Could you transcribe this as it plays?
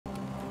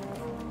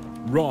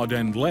Rod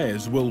and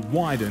Les will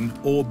widen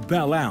or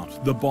bell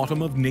out the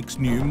bottom of Nick's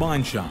new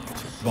mine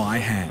shaft by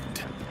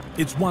hand.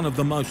 It's one of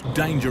the most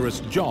dangerous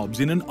jobs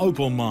in an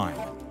opal mine.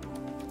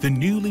 The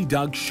newly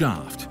dug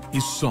shaft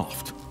is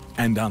soft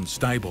and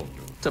unstable.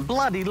 It's a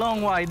bloody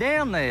long way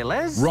down there,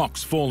 Les.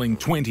 Rocks falling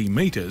 20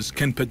 metres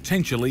can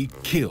potentially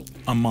kill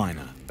a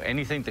miner.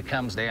 Anything that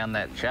comes down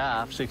that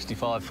shaft,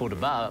 65 foot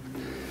above,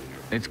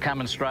 it's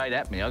coming straight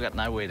at me. I've got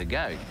nowhere to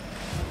go.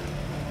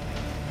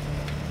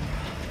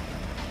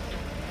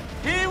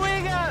 Here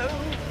we go!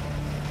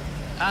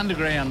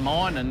 Underground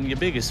mining, your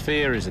biggest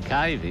fear is a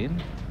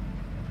cave-in.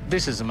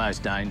 This is the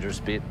most dangerous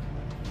bit.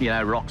 You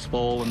know, rocks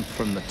falling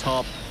from the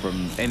top,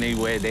 from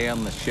anywhere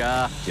down the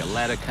shaft, your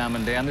ladder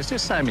coming down. There's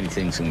just so many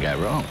things can go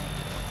wrong.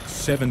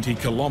 70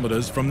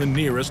 kilometres from the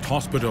nearest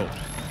hospital.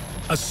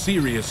 A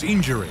serious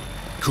injury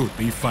could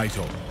be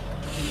fatal.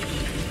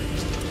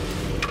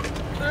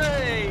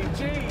 Hey,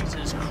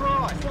 Jesus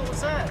Christ, what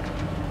was that?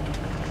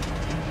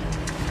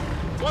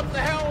 What the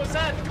hell was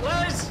that,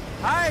 Les?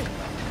 Hey,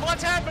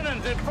 what's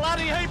happening? Did a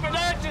bloody heap of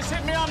dirt just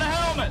hit me on the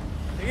helmet?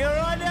 Are you all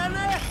right down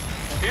there?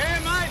 Yeah,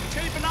 mate.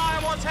 Keep an eye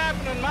on what's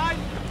happening, mate.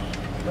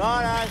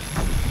 Righto.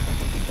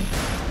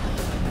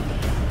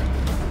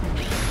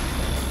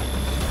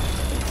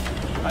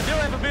 I do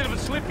have a bit of a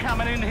slip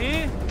coming in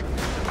here.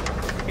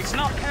 It's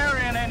not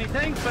carrying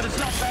anything, but it's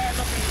not bad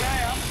looking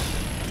down.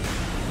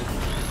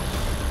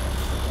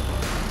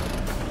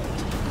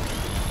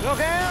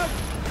 Look out!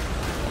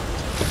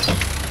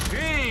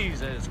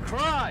 Jesus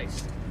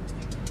Christ.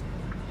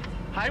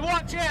 Hey,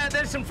 watch out.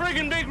 There's some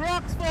friggin' big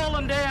rocks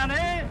falling down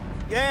here.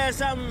 Yeah,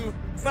 something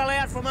fell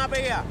out from up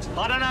here.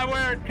 I don't know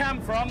where it come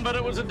from, but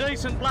it was a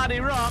decent bloody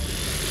rock.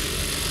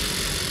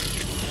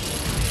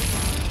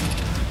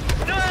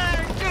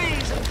 Oh,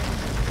 Jesus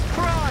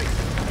Christ!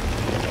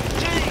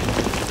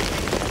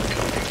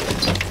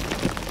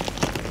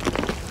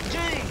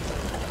 Jeez!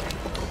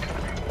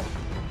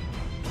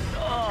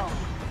 Oh.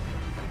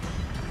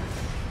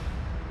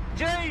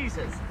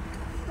 Jesus!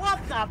 What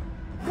the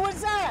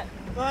was that?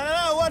 I don't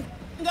know what's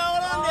going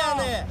on down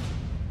there.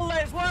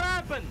 Les, what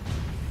happened?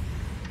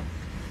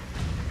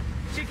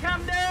 She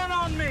come down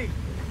on me.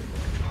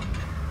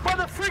 What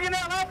the friggin'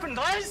 hell happened,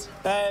 Les?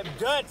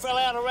 Dirt fell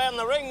out around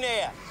the ring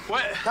there.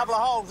 Where? A couple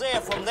of holes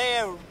there, from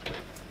there,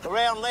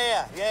 around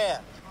there, yeah.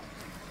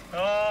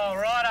 Oh,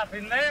 right up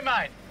in there,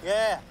 mate.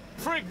 Yeah.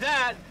 Frig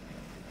that.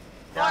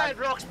 I had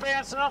rocks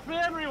bouncing off me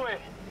everywhere.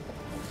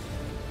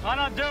 I'm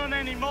not doing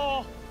any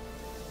more.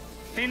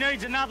 He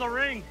needs another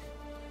ring.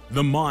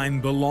 The mine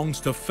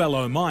belongs to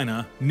fellow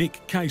miner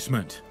Nick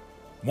Casement,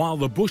 while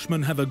the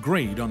Bushmen have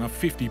agreed on a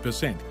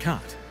 50%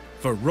 cut.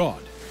 For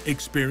Rod,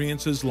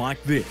 experiences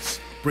like this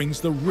brings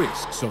the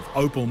risks of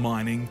opal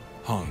mining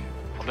home.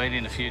 I've been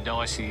in a few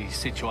dicey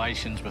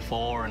situations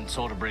before and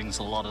sort of brings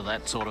a lot of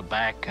that sort of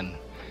back, and,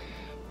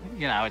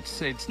 you know,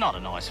 it's not a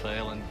nice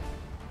feeling.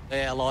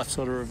 Our life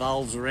sort of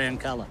revolves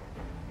around colour.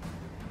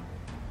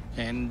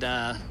 And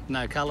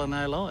no colour,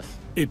 no life.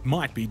 It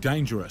might be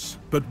dangerous,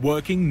 but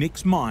working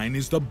Nick's mine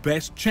is the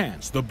best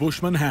chance the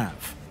Bushmen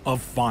have of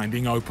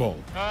finding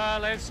opal.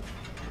 Let's...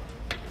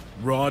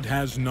 Rod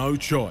has no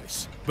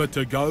choice but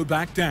to go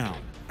back down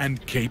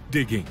and keep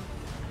digging.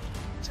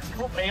 Just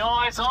put my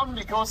eyes on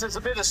because there's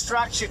a bit of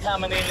structure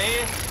coming in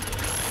here.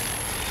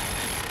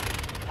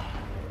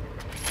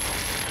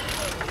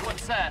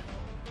 What's that?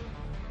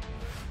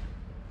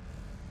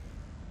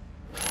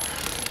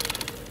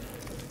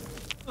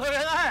 Look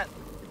at that!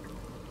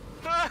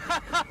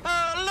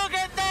 Look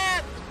at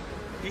that!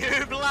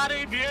 You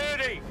bloody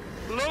beauty!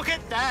 Look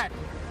at that!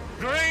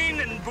 Green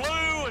and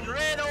blue and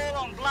red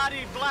all on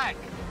bloody black.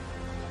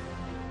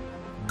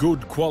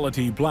 Good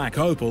quality black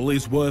opal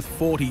is worth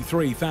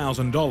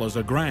 $43,000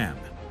 a gram.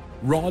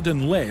 Rod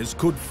and Les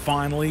could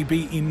finally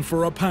be in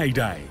for a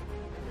payday.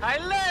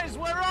 Hey Les,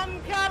 we're on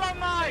colour,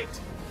 mate!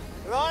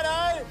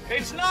 Righto.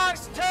 It's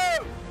nice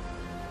too!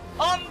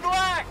 On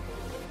black!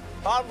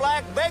 On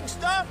black, big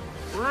stuff?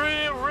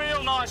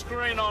 Real nice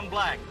green on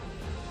black.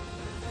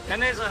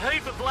 And there's a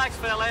heap of blacks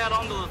fell out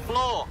onto the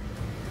floor.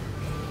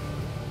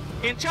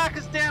 You can chuck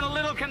us down a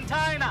little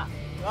container.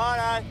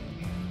 Righto.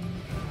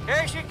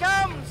 Here she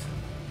comes.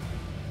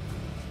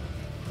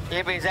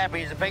 If he's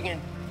happy as a piggin.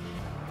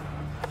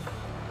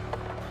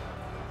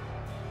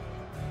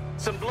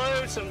 Some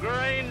blue, some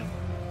green,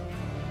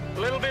 a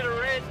little bit of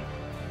red.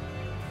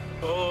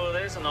 Oh,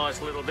 there's a nice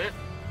little bit.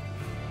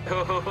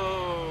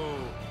 Oh,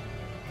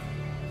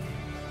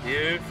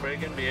 you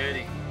friggin'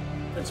 beauty.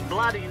 It's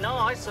bloody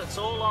nice, it's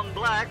all on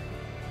black.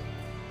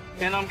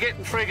 And I'm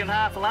getting friggin'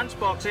 half a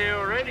lunchbox here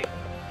already.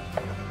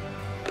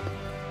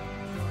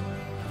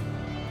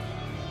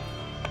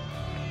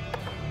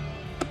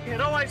 It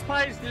always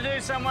pays to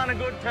do someone a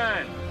good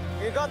turn.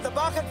 You got the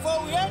bucket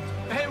full yet?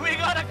 Hey, we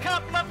got a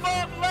couple of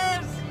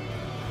bottlers.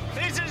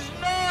 This is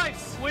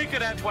nice. We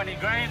could have 20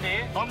 grand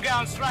here. I'm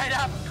going straight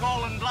up and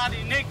calling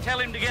bloody Nick, tell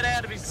him to get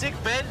out of his sick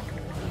bed,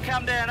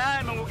 come down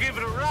home and we'll give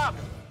it a rub.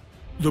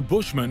 The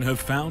Bushmen have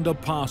found a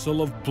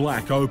parcel of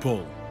black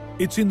opal.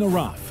 It's in the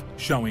rough,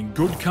 showing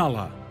good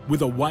colour,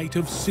 with a weight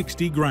of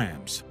 60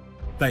 grams.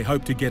 They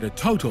hope to get a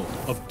total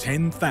of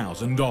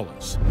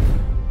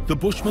 $10,000. The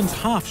Bushmen's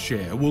half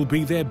share will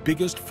be their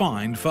biggest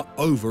find for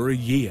over a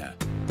year.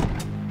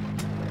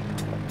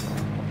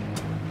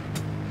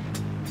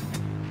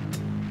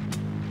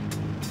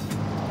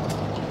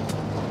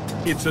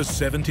 It's a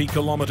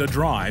 70-kilometre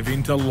drive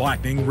into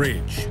Lightning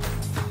Ridge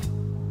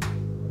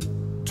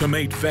to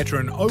meet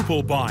veteran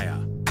opal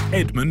buyer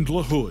Edmund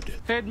LaHood.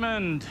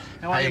 Edmund,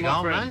 how are you,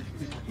 my friend?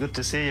 Mate? Good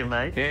to see you,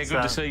 mate. Yeah,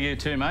 good to see you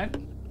too, mate.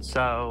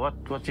 So,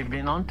 what you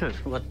been on to?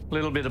 What? A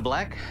little bit of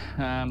black,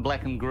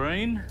 black and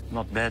green.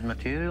 Not bad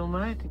material,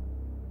 mate.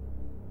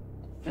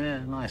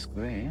 Yeah, nice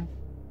green.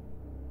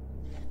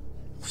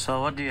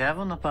 So, what do you have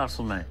on the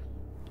parcel, mate?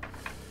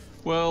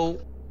 Well,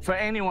 for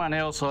anyone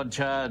else, I'd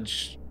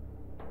charge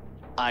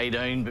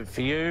 18, but for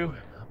you,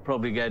 I'd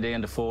probably go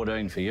down to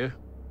 14 for you.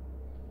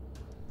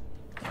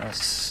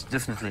 That's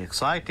definitely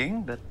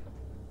exciting, but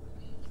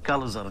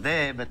colours are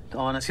there, but I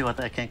want to see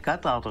what I can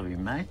cut out of you,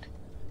 mate.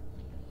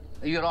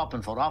 You're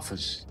open for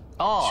offers.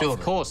 Oh, sure.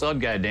 Of course, I'd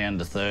go down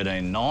to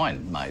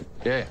 13.9, mate,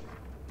 yeah.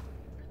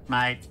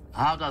 Mate,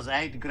 how does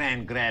 8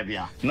 grand grab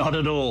you? Not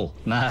at all.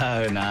 No.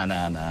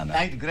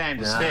 8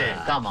 grand is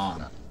fair, come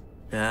on.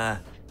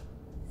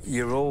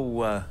 You're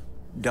all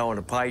don't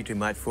want to pay too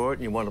much for it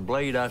and you want to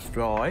bleed us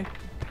dry.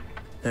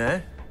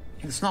 Huh?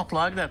 It's not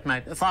like that,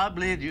 mate. If I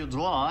bleed you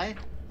dry,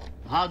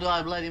 how do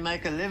I bloody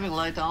make a living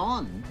later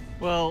on?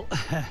 Well,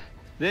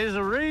 there's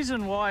a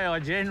reason why I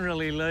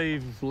generally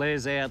leave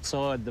Les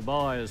outside the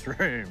buyer's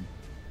room.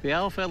 The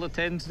old fella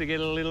tends to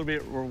get a little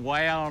bit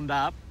wound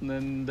up,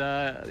 and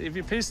if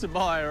you piss the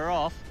buyer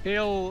off,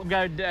 he'll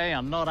go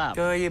down, not up.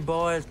 Sure, you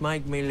buyers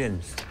make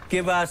millions.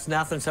 Give us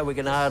nothing so we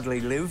can hardly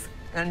live.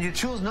 And you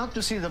choose not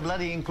to see the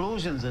bloody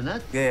inclusions in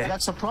it. Yeah.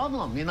 That's a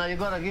problem. You know, you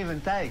got to give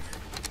and take.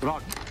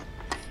 Rod,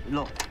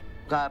 look,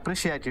 I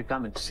appreciate you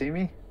coming to see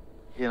me,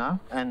 you know,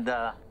 and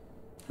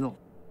look.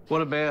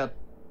 What about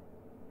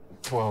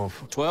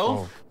 12.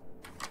 12?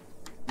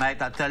 Mate,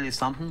 I tell you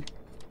something.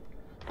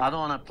 I don't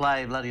want to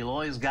play bloody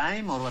lawyer's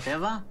game or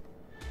whatever.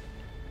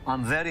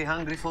 I'm very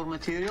hungry for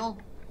material.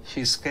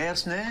 She's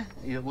scarce now,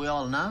 we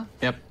all know.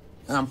 Yep.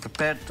 And I'm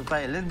prepared to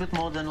pay a little bit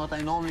more than what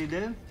I normally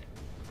do.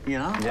 You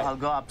know, Yep.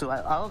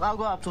 I'll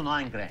go up to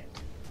 9 grand.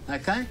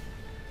 Okay?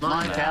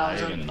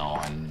 9,000.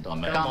 9.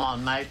 Come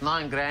on, mate,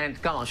 9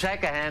 grand. Come on,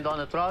 shake a hand on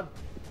it, Rod.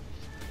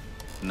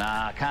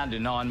 Nah, I can't do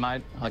 9,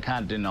 mate. I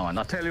can't do 9.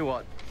 I'll tell you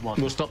what.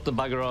 We'll stop the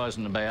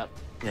buggerising about.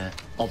 Yeah.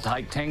 I'll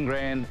take 10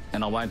 grand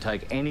and I won't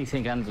take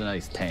anything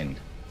underneath 10.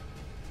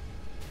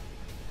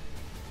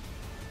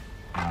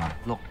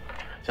 Look,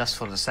 just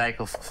for the sake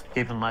of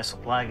keeping my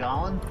supply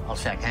going, I'll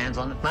shake hands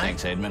on it, mate.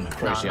 Thanks, Edmund.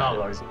 Appreciate no it.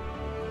 worries.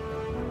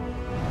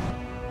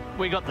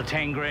 We got the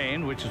 10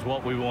 grand, which is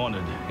what we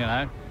wanted, you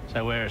know?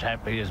 So we're as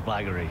happy as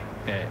buggery,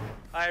 yeah.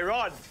 Hey,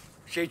 Rod,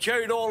 she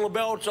chewed all the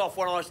belts off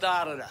when I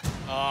started her.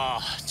 Oh,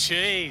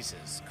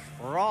 Jesus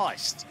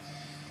Christ.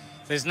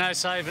 There's no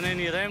saving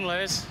any of them,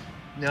 Les.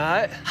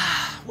 No.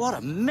 What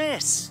a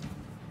mess.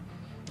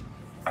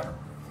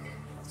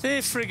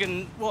 They're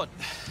friggin', what,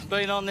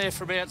 been on there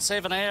for about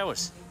 7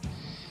 hours.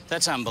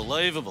 That's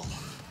unbelievable.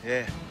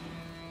 Yeah.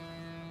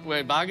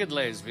 We're buggered,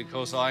 Les,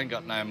 because I ain't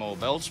got no more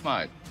belts,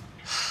 mate.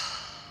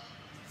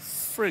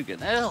 Friggin'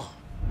 hell.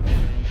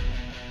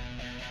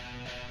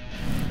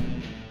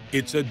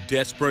 It's a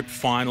desperate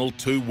final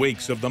 2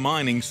 weeks of the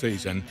mining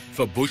season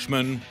for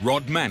Bushman,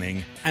 Rod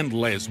Manning and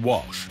Les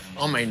Walsh.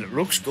 I mean, it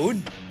looks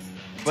good,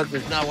 but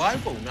there's no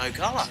opal, no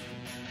colour.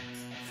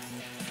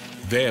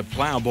 Their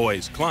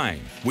ploughboys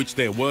claim, which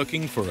they're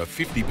working for a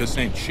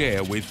 50%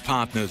 share with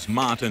partners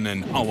Martin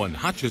and Owen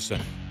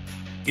Hutchison,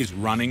 is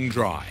running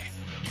dry.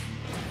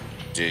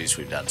 Geez,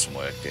 we've done some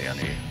work down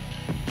here.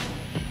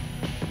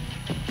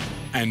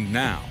 And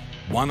now,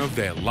 one of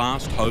their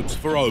last hopes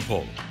for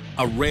opal,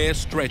 a rare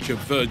stretch of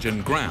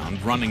virgin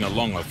ground running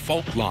along a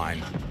fault line,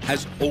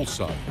 has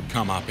also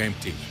come up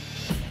empty.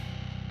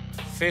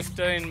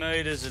 15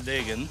 metres of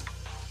digging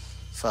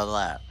for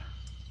that.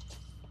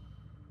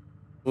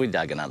 We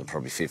dug another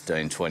probably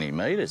 15, 20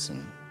 metres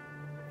and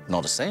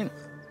not a cent.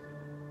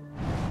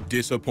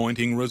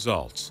 Disappointing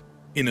results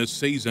in a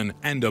season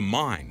and a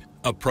mine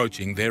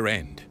approaching their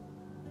end.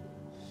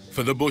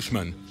 For the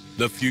Bushmen,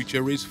 the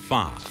future is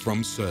far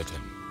from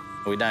certain.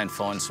 We don't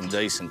find some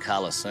decent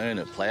colour soon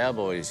at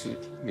Ploughboys.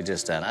 You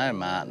just don't know,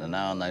 Martin and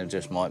Owen, they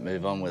just might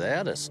move on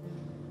without us.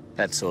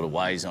 That sort of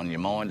weighs on your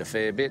mind a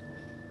fair bit.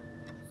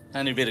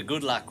 Only bit of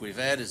good luck we've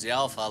had is the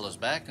old fella's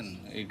back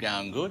and he's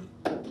going good.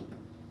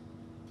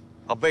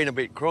 I've been a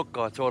bit crook.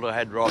 I thought I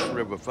had Ross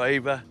River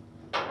fever.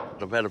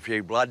 I've had a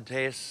few blood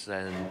tests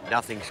and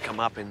nothing's come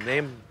up in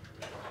them.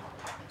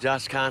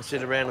 Just can't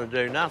sit around and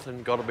do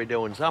nothing. Got to be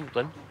doing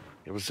something.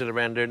 If I sit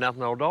around and do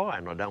nothing, I'll die,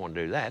 and I don't want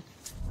to do that.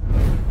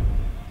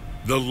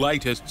 The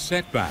latest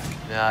setback.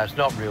 No, it's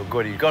not real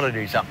good. He's got to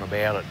do something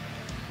about it.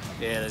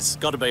 Yeah, there's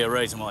got to be a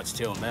reason why it's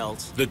still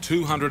melts. The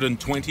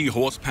 220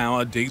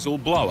 horsepower diesel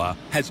blower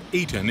has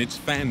eaten its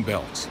fan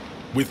belts.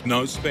 With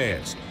no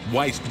spares,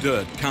 waste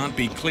dirt can't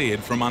be cleared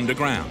from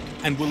underground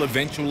and will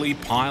eventually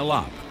pile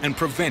up and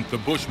prevent the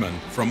Bushmen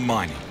from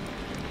mining.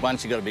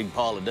 Once you've got a big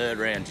pile of dirt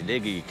around your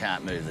digger, you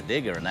can't move the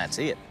digger, and that's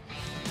it.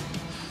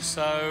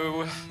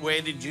 So,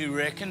 where did you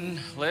reckon,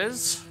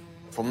 Les?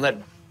 From that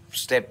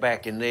step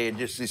back in there,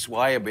 just this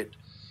way a bit.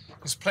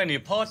 There's plenty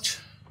of potch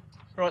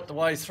right the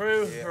way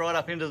through, right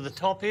up into the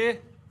top here.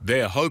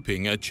 They're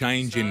hoping a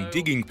change in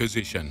digging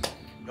position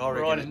I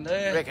reckon, Right in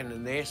there. Reckon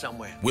in there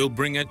somewhere. will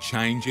bring a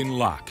change in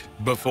luck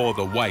before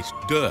the waste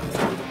dirt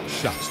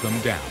shuts them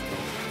down.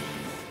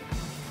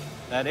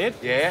 That it?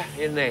 Yeah,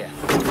 in there.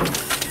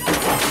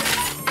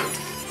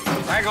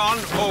 Hang on.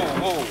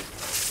 Oh.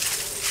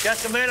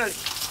 Just a minute.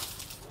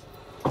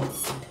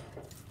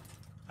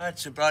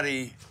 That's a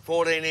bloody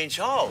 14-inch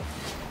hole.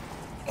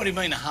 What do you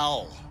mean a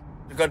hole?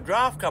 You've got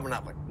draft coming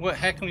up it. Well,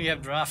 how can you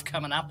have draft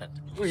coming up it?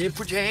 Well, you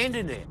put your hand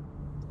in there.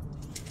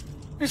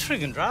 There's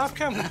friggin' draft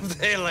coming up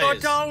there, Les. I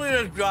told you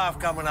there's draft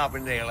coming up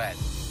in there, lad.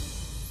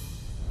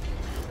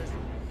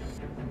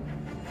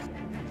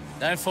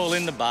 Don't fall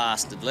in the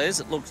bastard, Les.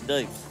 It looks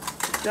deep.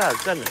 It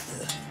does, doesn't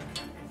it?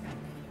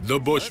 The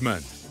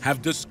Bushmen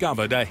have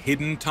discovered a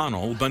hidden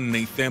tunnel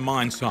beneath their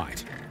mine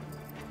site,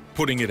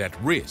 putting it at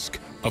risk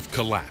of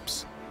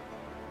collapse.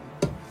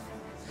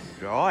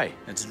 Dry.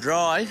 It's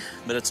dry,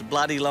 but it's a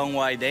bloody long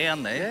way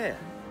down there. Yeah.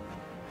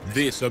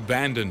 This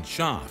abandoned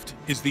shaft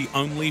is the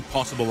only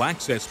possible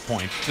access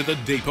point to the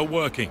deeper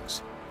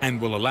workings and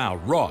will allow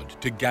Rod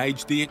to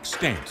gauge the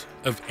extent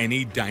of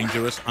any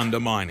dangerous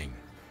undermining.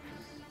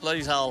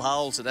 These old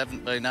holes that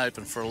haven't been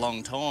open for a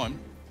long time,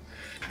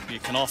 you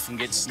can often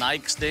get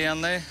snakes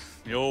down there.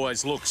 You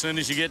always look. As soon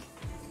as you get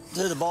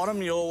to the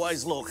bottom, you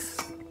always look.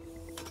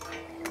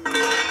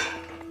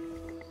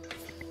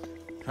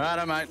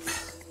 Righto, mate.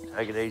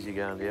 Take it easy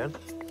going down.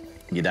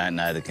 You don't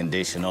know the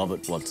condition of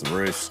it, what's the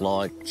roof's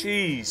like.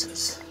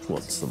 Jesus.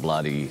 What's the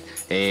bloody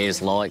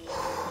air's like.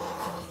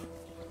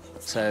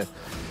 So,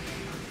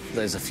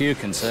 there's a few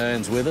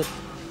concerns with it.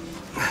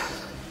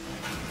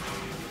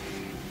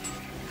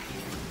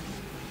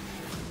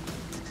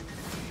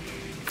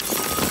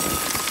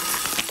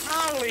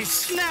 Holy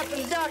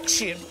snapping duck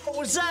shit, what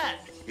was that?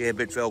 Yeah, a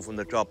bit fell from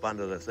the top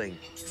under the thing.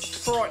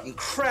 Frightened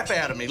crap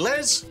out of me,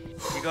 Les.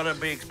 You got to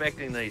be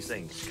expecting these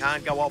things.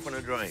 Can't go off in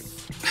a dream.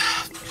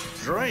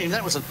 Dream,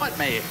 that was a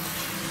nightmare.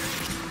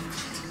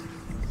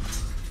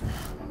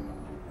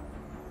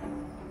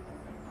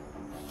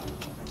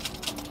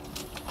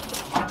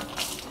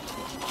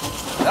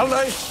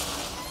 Hello.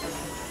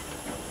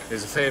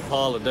 There's a fair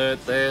pile of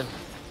dirt there.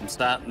 I'm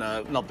starting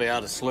to not be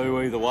able to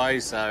slew either way,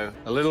 so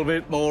a little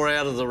bit more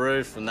out of the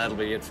roof and that'll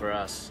be it for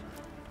us.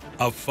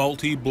 A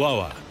faulty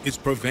blower is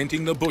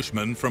preventing the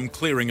Bushmen from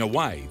clearing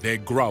away their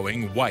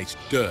growing waste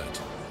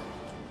dirt.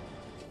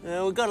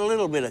 We've got a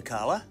little bit of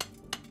colour.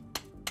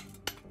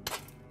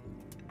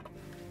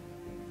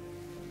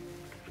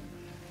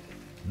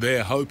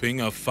 They're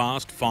hoping a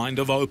fast find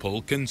of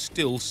opal can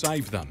still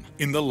save them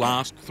in the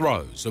last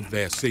throes of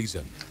their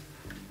season.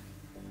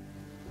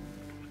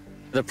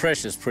 The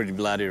pressure's pretty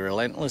bloody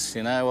relentless,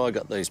 you know. I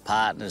got these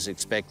partners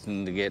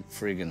expecting to get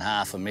friggin'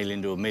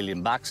 $500,000 to $1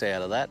 million out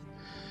of that.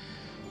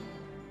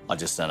 I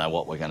just don't know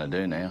what we're going to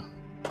do now.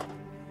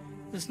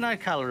 There's no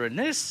colour in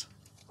this.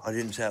 I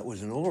didn't say it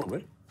was in all of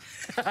it.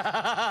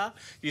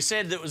 You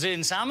said that was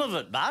in some of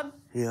it, bud.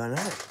 Yeah, I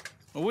know.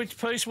 Well, which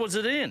piece was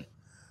it in?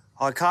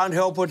 I can't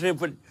help it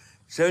if it,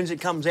 as soon as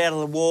it comes out of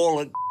the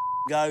wall, it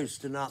goes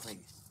to nothing.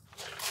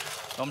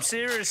 I'm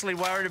seriously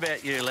worried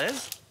about you,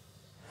 Les.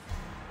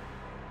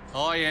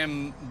 I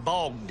am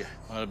bogged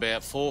on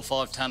about 4 or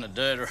 5 tonne of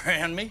dirt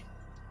around me.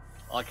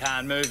 I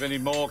can't move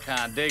anymore,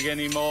 can't dig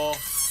anymore.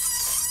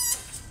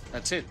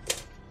 That's it.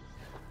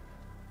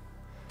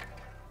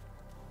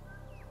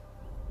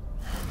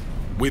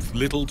 With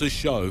little to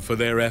show for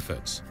their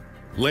efforts,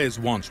 Les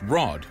wants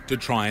Rod to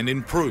try and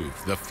improve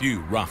the few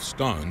rough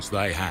stones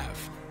they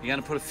have. You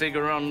going to put a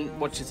figure on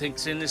what you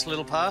think's in this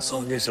little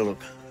parcel? Yes,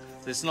 look.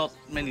 There's not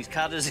many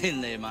cutters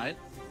in there, mate.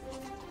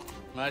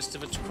 Most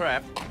of it's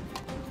crap.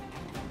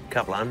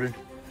 Couple hundred.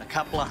 A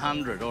couple of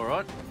hundred, all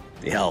right?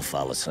 The old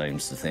fella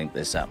seems to think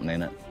there's something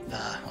in it.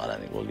 I don't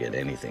think we'll get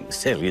anything,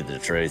 to tell you the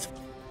truth.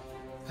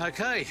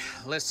 OK,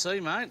 let's see,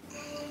 mate.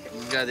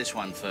 We'll go this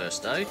one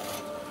first, eh?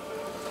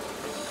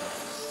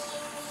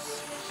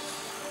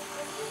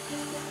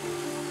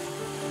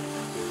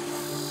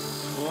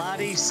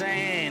 Bloody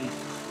sand.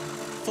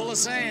 Full of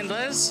sand,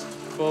 Les.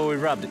 Well, we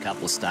rubbed a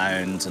couple of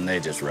stones and they're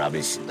just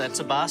rubbish. That's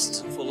a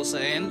bust, full of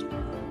sand.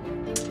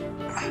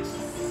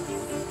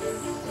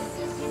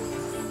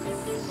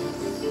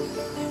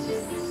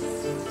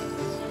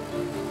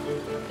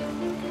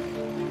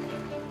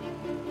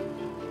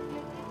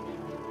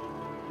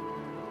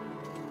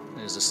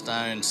 There's a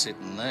stone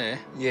sitting there.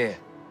 Yeah.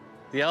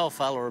 The old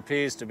fella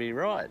appears to be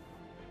right.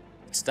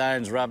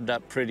 Stone's rubbed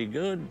up pretty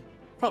good.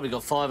 Probably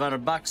got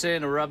 $500 there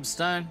in a rub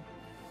stone.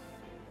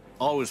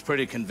 I was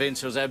pretty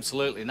convinced there was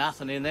absolutely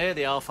nothing in there.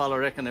 The old fella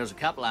reckoned there was a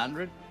couple of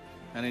hundred.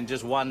 And in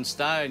just one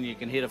stone, you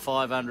can hit a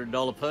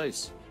 $500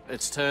 piece.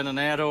 It's turning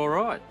out all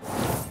right.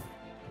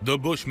 The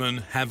Bushmen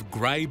have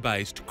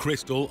grey-based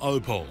crystal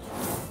opal,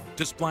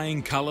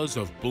 displaying colours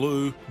of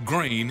blue,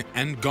 green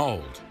and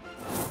gold.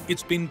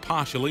 It's been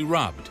partially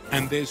rubbed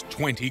and there's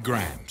 20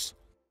 grams.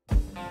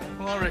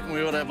 Well, I reckon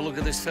we ought to have a look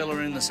at this fella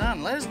in the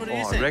sun. Les, what do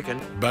you think? I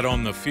reckon. But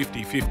on the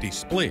 50-50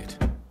 split,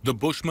 the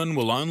Bushman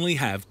will only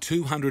have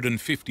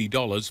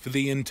 $250 for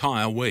the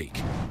entire week,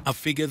 a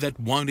figure that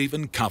won't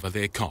even cover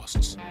their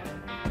costs.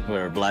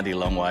 We're a bloody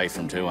long way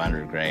from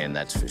 200 grand,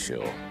 that's for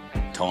sure.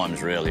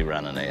 Time's really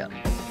running out.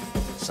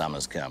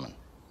 Summer's coming.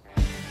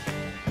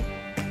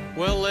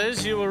 Well,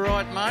 Les, you were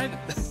right, mate.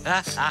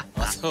 I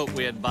thought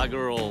we had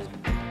bugger all.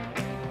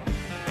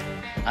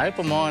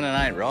 Opal mining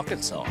ain't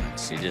rocket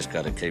science. You just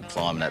got to keep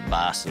climbing that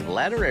bastard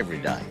ladder every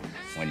day.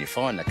 When you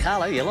find the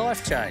colour, your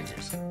life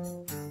changes.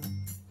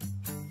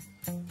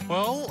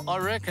 Well, I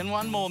reckon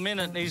one more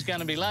minute and he's going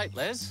to be late,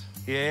 Les.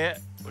 Yeah,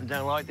 I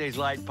don't like these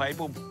late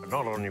people, but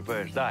not on your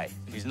first day.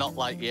 He's not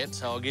late yet,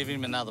 so I'll give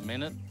him another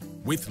minute.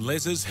 With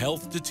Les's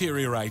health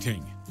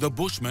deteriorating, the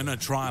Bushmen are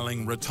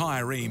trialling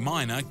retiree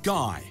miner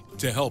Guy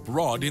to help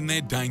Rod in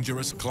their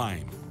dangerous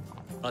claim.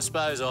 I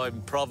suppose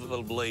I'm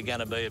probably going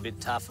to be a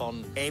bit tough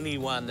on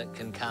anyone that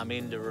can come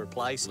in to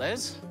replace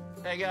Les.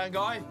 How you going,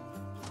 Guy?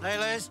 Hey,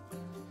 Les.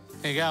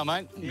 Here you go,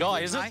 mate. Guy,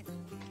 is it?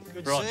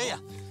 Good Right. to see you.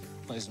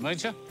 Pleased to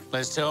meet you.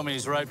 Les tell me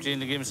he's roped you in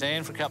to give us a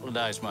hand for a couple of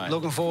days, mate.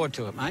 Looking forward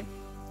to it, mate.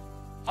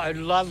 I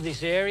love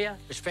this area.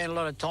 I spent a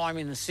lot of time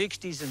in the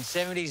 60s and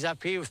 70s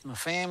up here with my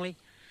family.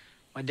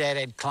 My dad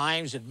had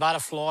claims at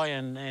Butterfly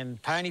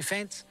and Pony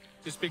Fence.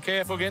 Just be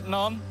careful getting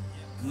on.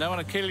 Don't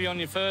want to kill you on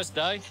your first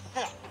day.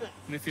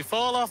 And if you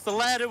fall off the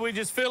ladder, we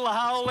just fill the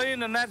hole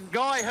in, and that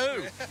Guy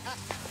who?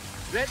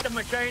 Let the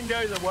machine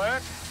do the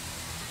work.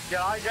 You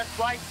know, just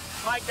wait,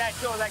 make that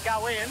sure they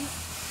go in.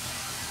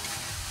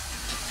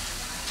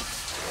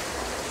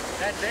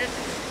 That's it.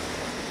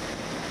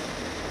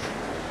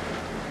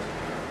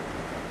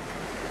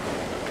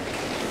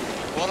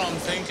 What I'm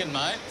thinking,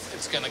 mate,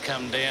 it's going to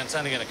come down. It's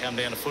only going to come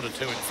down a foot or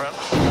two in front.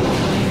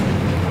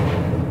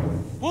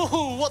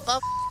 Woohoo, what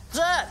the is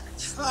that?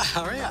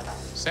 Far out.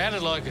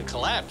 Sounded like a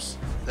collapse.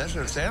 That's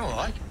what it sounded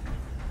like.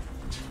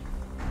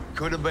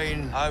 Could have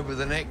been over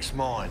the next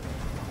mine.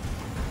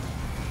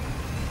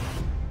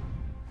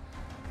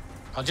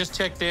 I'll just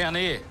check down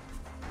here.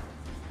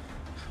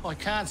 I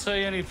can't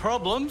see any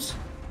problems.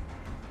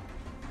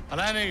 I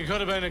don't think it could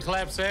have been a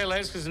collapse there,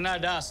 Les, because there's no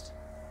dust.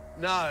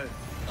 No.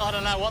 I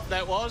don't know what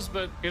that was,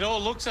 but it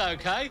all looks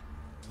okay.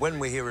 When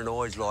we hear a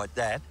noise like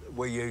that,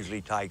 we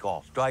usually take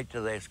off straight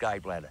to the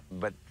escape ladder.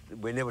 But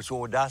we never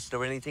saw dust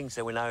or anything,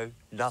 so we know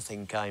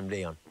nothing came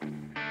down.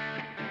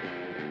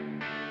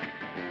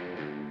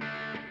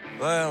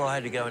 Well, I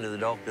had to go into the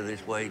doctor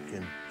this week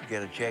and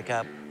get a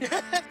checkup.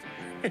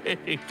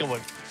 Come on,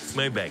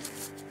 move back.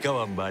 Come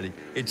on, buddy.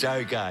 It's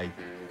okay.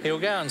 He'll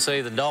go and see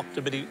the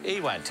doctor, but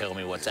he won't tell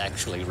me what's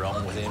actually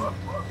wrong with him.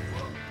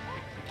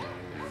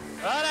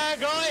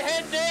 Righto, Guy,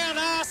 head down,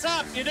 ass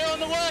up. You're doing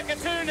the worker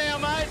too now,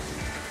 mate.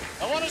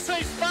 I want to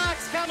see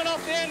sparks coming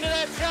off the end of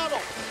that shovel.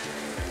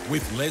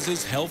 With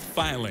Les's health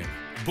failing,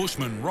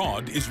 Bushman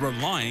Rod is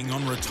relying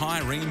on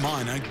retiree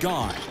miner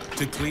Guy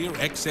to clear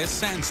excess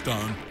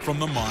sandstone from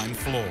the mine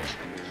floor.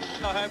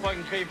 I hope I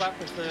can keep up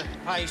with the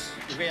pace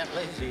without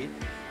Les here.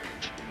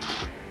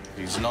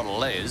 He's not a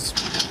Les,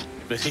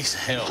 but he's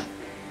hell.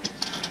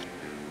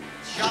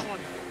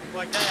 Shoveling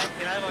like that,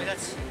 you know, like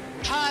that's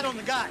hard on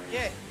the gut,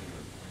 yeah.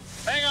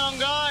 Hang on,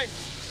 Guy.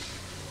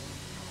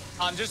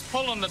 I'm just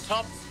pulling the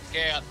top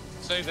out,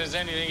 see if there's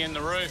anything in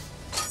the roof.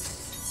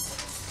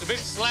 It's a bit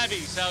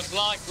slabby, so it's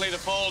likely to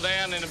fall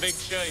down in a big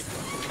sheet.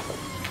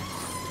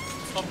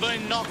 I've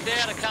been knocked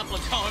out a couple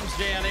of times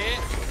down here.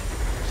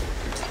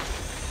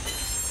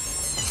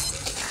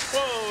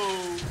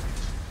 Whoa!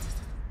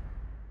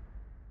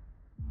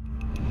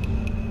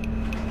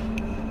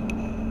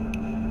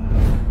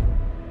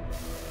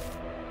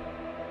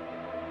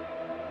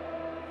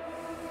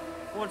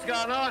 What's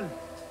going on?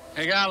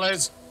 Here you go,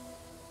 Les.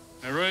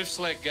 The roof's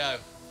let go.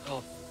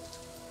 Oh,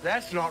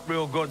 that's not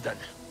real good, then.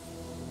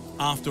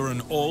 After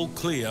an all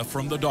clear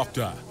from the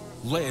doctor,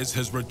 Les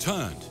has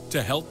returned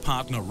to help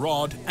partner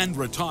Rod and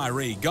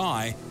retiree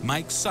Guy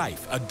make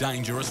safe a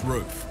dangerous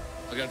roof.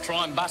 I'm going to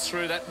try and bust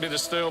through that bit of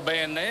steel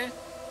band there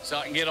so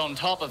I can get on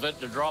top of it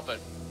to drop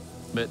it.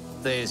 But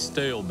there's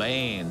steel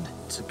band.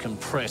 It's a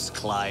compressed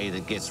clay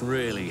that gets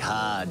really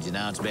hard, you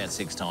know. It's about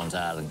 6 times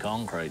harder than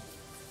concrete.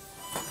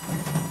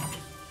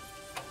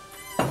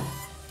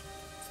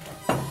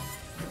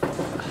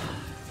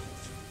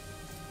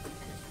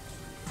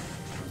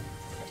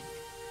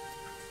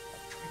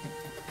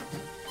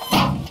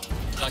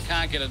 I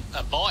can't get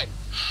a bite.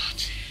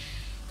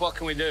 What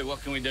can we do?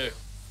 What can we do?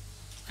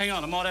 Hang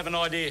on, I might have an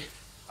idea.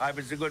 I hope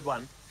it's a good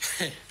one.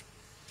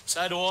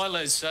 So do I,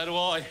 Les, so do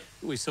I.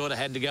 We sort of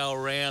had to go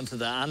around to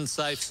the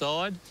unsafe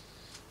side.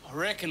 I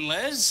reckon,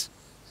 Les,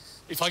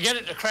 if I get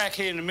it to crack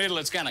here in the middle,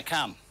 it's going to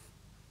come.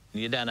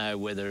 You don't know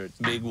whether it's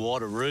big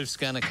water roof's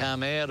going to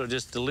come out or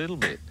just a little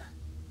bit.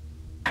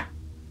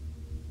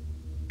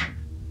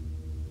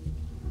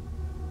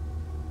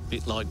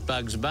 Bit like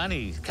Bugs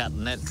Bunny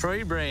cutting that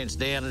tree branch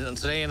down and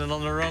standing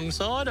on the wrong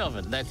side of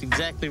it. That's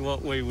exactly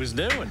what we was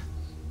doing.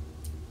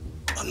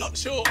 I'm not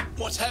sure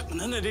what's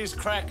happening. It is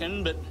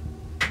cracking, but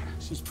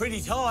She's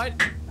pretty tight.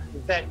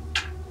 If that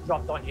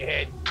dropped on your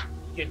head,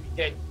 you'd be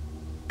dead.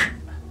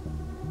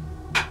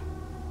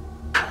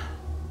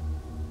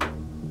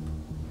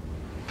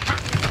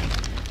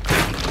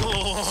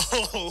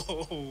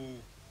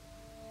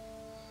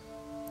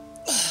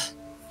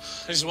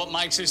 This is what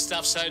makes this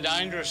stuff so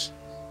dangerous.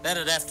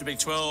 That'd have to be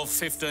 12,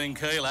 15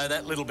 kilo,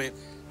 that little bit.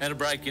 That'd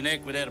break your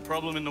neck without a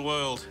problem in the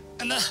world.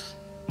 And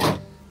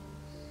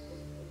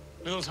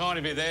little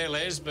tiny bit there,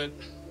 Les, but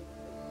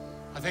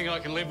I think I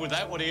can live with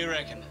that. What do you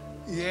reckon?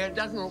 Yeah, it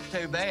doesn't look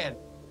too bad.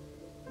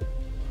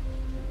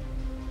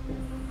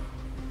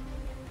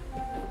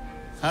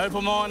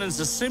 Opal mining's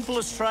the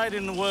simplest trade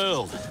in the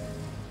world.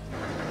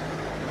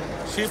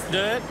 Shift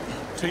dirt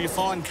till you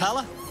find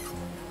colour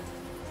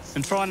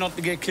and try not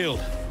to get killed.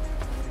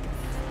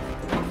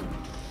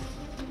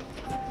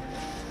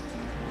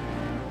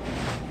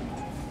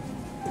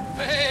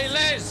 Hey,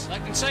 Les, I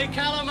can see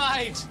colour,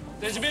 mate.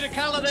 There's a bit of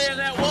colour there in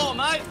that wall,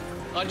 mate.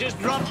 I just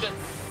dropped it.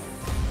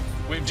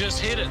 We've just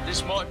hit it.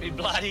 This might be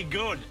bloody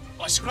good.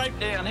 I scraped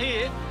down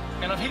here,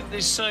 and I've hit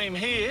this seam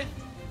here,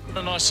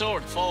 and I saw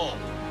it fall.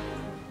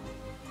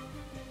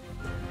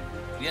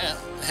 Yeah,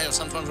 how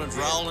sometimes when it's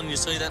rolling, you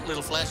see that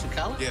little flash of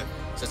colour? Yeah.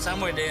 So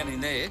somewhere down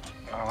in there.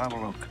 I'll have a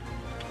look.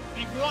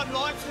 If God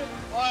likes it,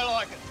 I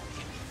like it.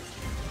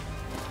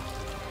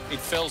 It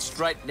fell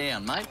straight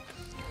down, mate.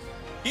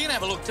 You can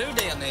have a look too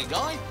down there,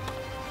 Guy.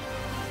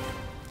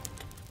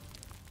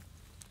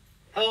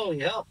 Holy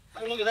hell.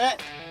 Have a look at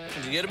that.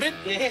 Did you get a bit?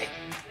 Yeah.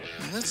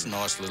 That's a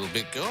nice little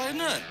bit, Guy,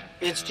 isn't it?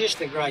 It's just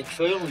a great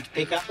feeling to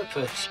pick up a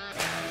piece.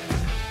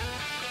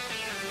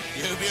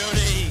 You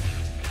beauty.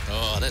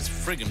 Oh, that's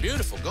friggin'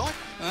 beautiful, Guy.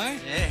 Eh?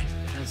 Yeah,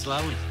 that's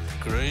lovely.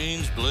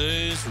 Greens,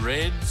 blues,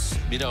 reds,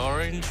 bit of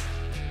orange.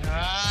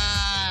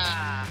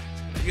 Ah!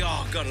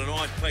 Yeah, got a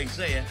nice piece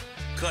there.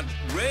 Got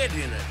red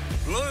in it,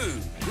 blue,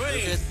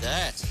 green. Look at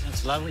that.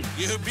 That's lovely.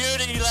 You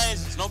beauty,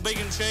 Les. It's not big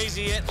and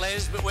cheesy yet,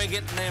 Les, but we're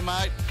getting there,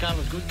 mate.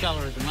 Colour's good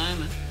colour at the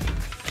moment.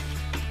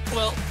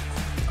 Well,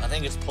 I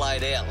think it's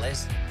played out,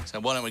 Les. So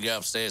why don't we go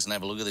upstairs and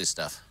have a look at this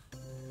stuff?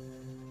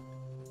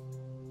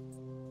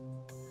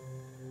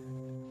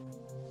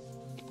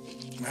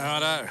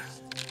 Righto.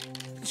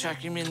 Chuck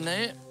him in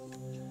there.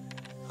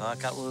 Oh, a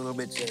couple of little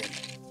bits there.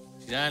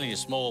 It's only a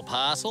small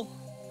parcel.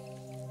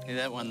 See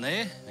that one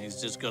there?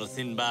 He's just got a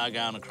thin bar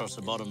going across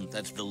the bottom.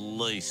 That's the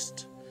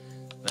least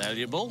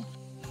valuable.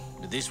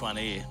 But this one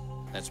here,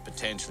 that's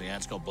potentially,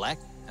 it's got black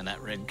and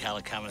that red colour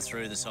coming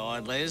through the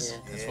side, Les. Yeah,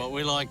 That's what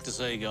we like to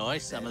see,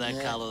 guys. Some of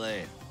that colour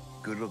there.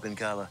 Good looking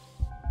colour.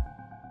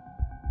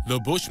 The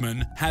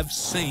Bushmen have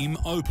seam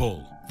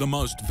opal, the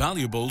most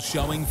valuable,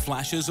 showing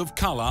flashes of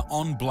colour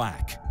on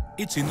black.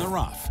 It's in the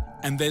rough,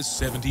 and there's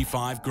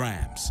 75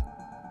 grams.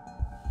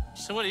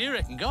 So what do you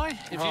reckon, Guy?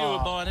 If you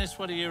were buying this,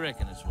 what do you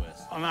reckon it's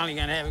worth? I'm only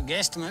going to have a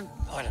guesstimate.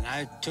 I don't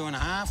know,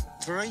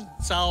 2.5, 3.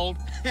 Sold.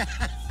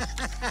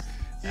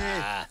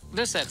 Yeah.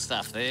 Just that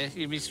stuff there.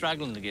 You'd be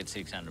struggling to get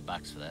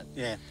 $600 for that.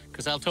 Yeah.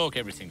 Because they'll talk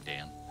everything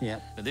down. Yeah.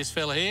 But this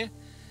fella here,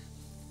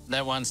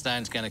 that one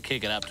stone's going to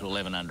kick it up to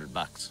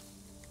 $1,100.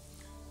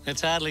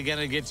 It's hardly going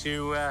to get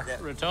you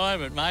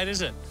retirement, mate,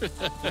 is it?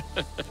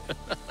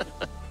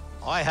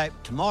 I hope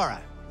tomorrow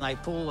they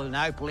pull an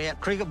opal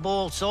out, cricket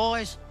ball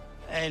size,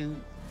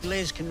 and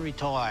Les can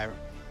retire.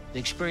 The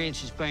experience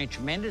has been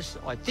tremendous.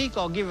 I think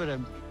I'll give it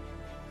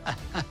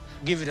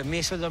a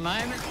miss for the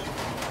moment.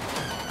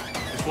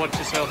 Just watch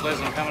yourself, Les,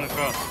 I'm coming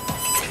across.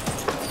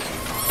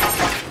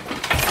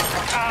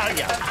 Ah,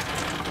 yeah.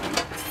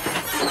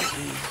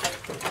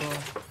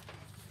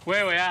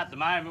 Where we are at the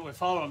moment, we're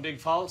following big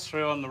faults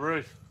through on the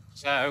roof.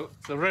 So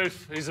the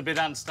roof is a bit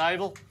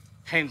unstable,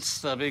 hence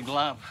the big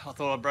lump. I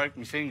thought I broke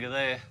my finger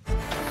there.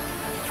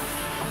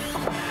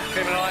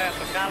 Keep an eye out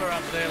for colour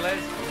up there,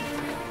 Les.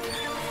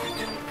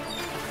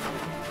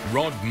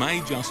 Rod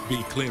may just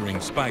be clearing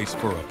space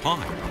for a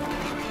pipe,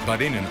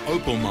 but in an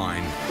opal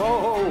mine,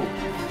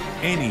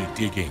 any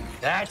digging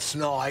That's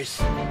nice.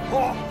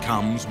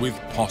 comes with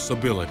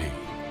possibility.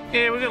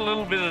 Yeah, we've got a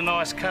little bit of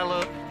nice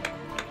colour.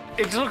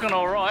 It's looking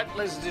all right.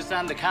 Les is just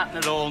undercutting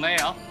it all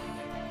now.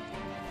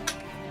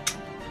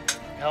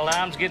 The old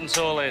arm's getting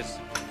sore, Les.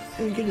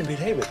 You're getting a bit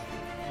heavy.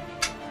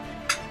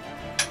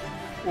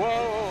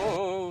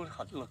 Whoa!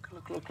 Look.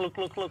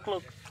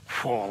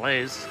 Oh,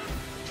 Les.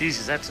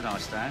 Jesus, that's a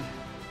nice stone.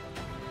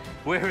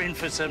 We're in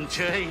for some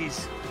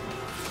cheese.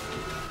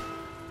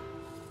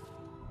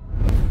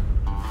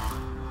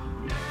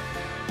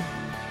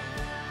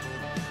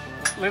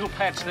 Little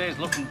patch there's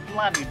looking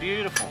bloody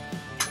beautiful.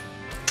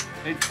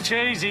 It's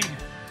cheesy.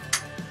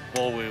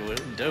 What we were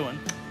doing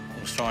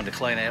was trying to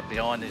clean out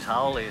behind this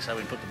hole here so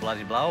we put the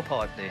bloody blower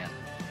pipe down.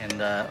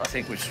 And I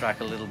think we've struck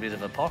a little bit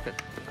of a pocket.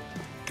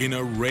 In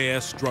a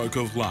rare stroke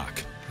of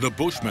luck, the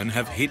Bushmen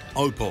have hit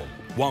opal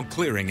while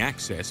clearing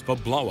access for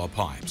blower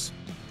pipes.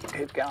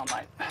 Keep going,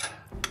 mate.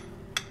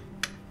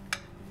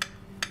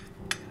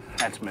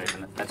 That's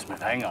moving it, that's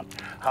moving. Hang on.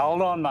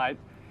 Hold on, mate.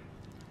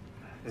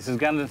 This is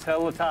going to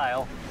tell the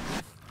tale.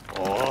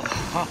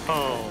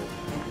 Oh,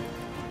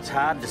 it's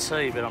hard to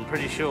see, but I'm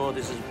pretty sure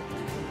this is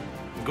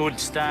good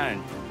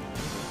stone.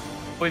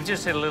 We've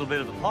just hit a little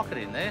bit of a pocket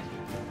in there,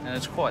 and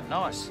it's quite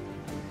nice.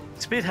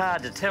 It's a bit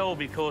hard to tell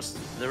because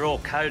they're all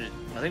coated.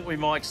 I think we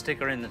might stick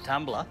her in the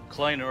tumbler,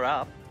 clean her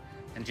up,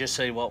 and just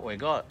see what we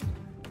got.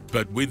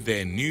 But with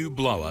their new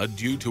blower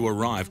due to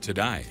arrive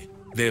today,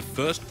 their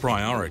first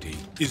priority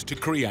is to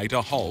create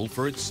a hole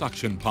for its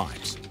suction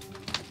pipes.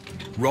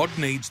 Rod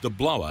needs the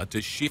blower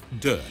to shift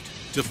dirt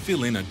to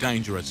fill in a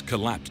dangerous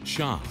collapsed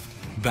shaft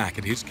back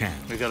at his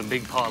camp. We've got a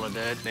big pile of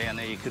dirt down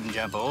there you couldn't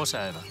jump a horse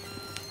over.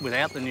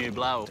 Without the new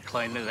blower to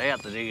clean it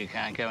out, the digger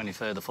can't go any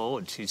further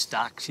forward. She's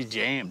stuck, she's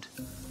jammed.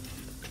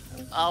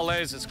 Our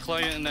Les is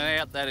cleaning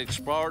out that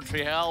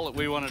exploratory hole that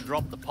we want to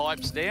drop the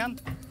pipes down.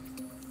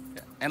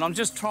 And I'm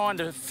just trying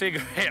to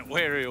figure out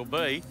where he'll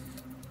be.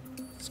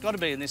 It's got to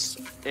be in this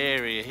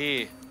area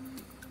here,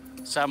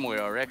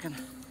 somewhere, I reckon.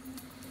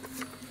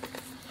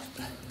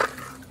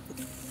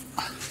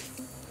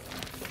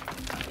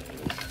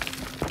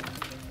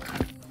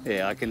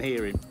 Yeah, I can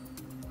hear him.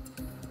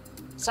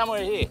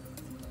 Somewhere here.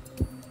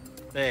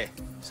 There,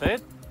 see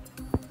it?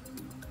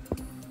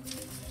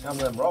 Some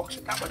of them rocks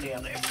are coming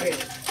down there fairly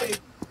big.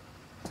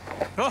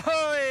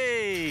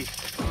 Ahoy!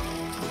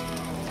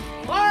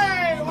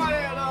 Hey, what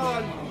are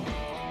you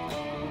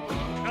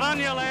doing? Good on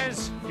you,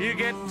 Les. You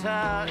get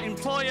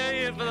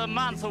Employee of the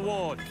Month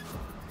award.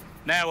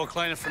 Now we'll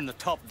clean it from the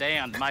top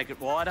down to make it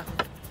wider.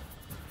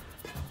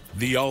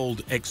 The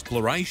old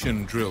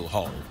exploration drill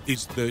hole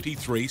is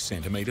 33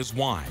 centimetres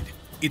wide.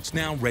 It's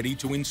now ready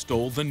to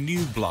install the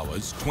new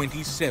blower's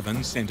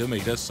 27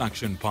 centimetre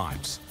suction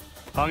pipes.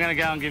 I'm going to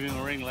go and give him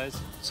a ring, Les.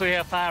 See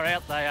how far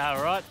out they are,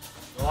 all right?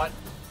 Right.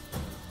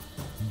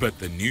 But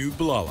the new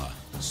blower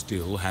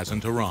still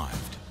hasn't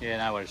arrived. Yeah,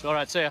 no worries. All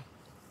right, see ya.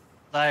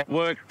 They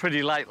worked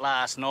pretty late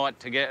last night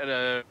to get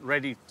it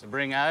ready to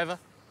bring over.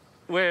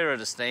 We're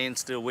at a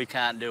standstill. We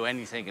can't do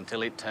anything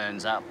until it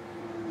turns up.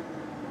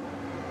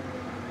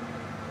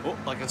 Oh,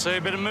 I can see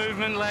a bit of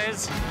movement,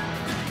 Les.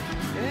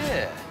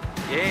 Yeah.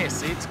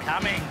 Yes, it's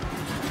coming.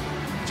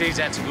 Geez,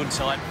 that's a good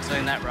sight,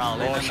 seeing that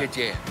roll in. Oh, shit,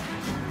 yeah.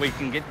 We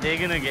can get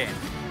digging again.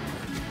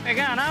 How you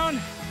going,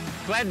 Owen?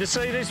 Glad to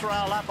see this roll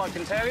up, I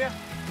can tell you.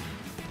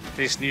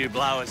 This new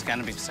blower's going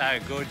to be so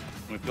good.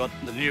 We've got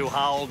the new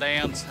hole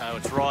down, so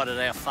it's right at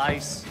our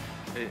face.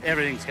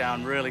 Everything's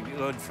going really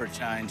good for a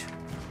change.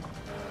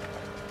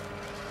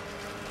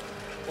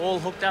 All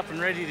hooked up and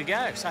ready to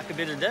go. Suck a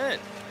bit of dirt.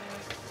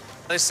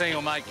 This thing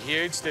will make a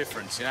huge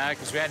difference, you know,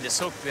 because we had to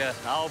hook the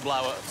old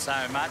blower so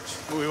much.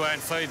 We weren't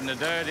feeding the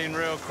dirt in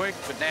real quick,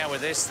 but now with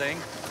this thing,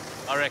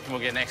 I reckon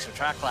we'll get an extra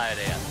truckload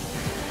out.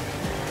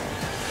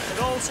 It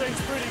all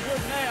seems pretty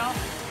good now.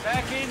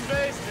 Back in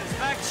boosters,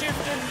 back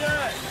shifting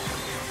dirt,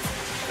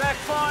 back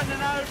finding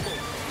opal.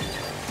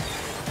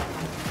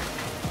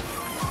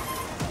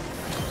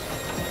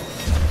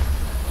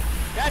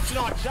 That's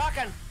not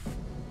sucking.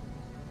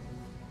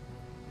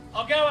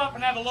 I'll go up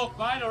and have a look,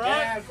 mate, all right?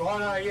 Yeah,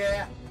 righto,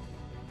 yeah.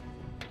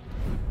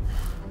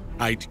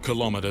 8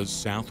 kilometres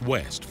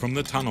southwest from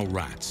the tunnel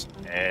rats.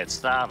 Yeah, it's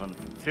starving.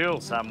 Fuel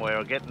somewhere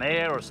or getting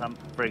air or some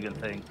friggin'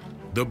 thing.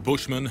 The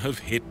Bushmen have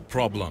hit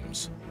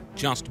problems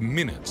just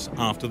minutes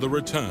after the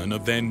return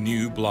of their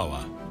new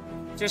blower.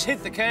 Just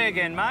hit the key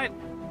again, mate.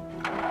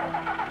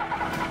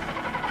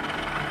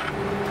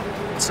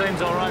 It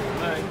seems all right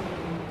for me.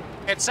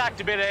 It sucked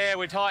a bit of air.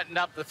 We tightened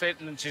up the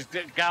fitting and she's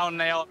going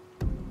now.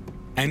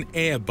 An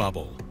air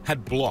bubble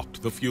had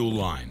blocked the fuel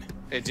line.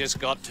 It just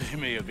got to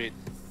me a bit.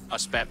 I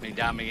spat me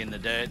dummy in the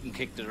dirt and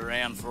kicked it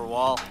around for a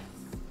while.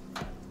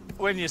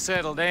 When you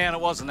settle down,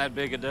 it wasn't that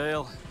big a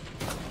deal.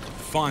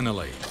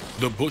 Finally,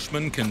 the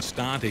Bushmen can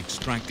start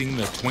extracting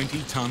the 20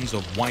 tonnes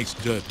of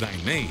waste dirt they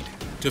need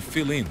to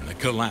fill in the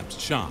collapsed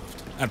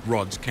shaft at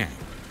Rod's camp.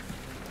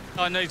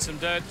 I need some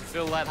dirt to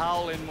fill that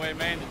hole in where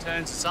Amanda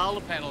turns the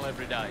solar panel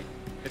every day.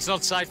 It's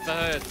not safe for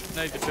her.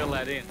 Need to fill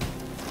that in.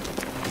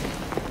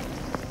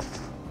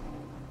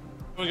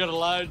 We got a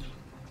load,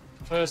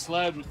 first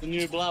load with the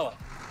new blower.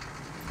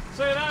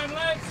 See you home,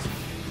 lads.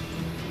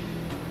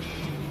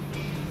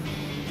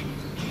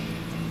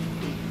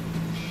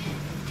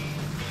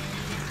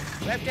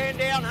 Left hand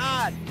down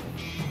hard.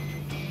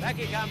 Back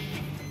you come.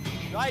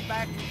 Right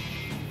back.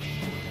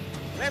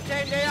 Left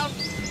hand down.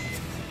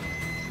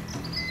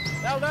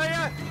 That'll do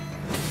you.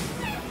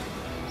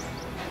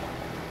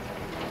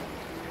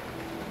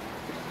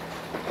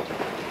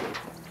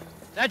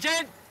 That's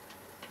it.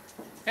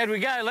 How'd we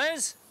go,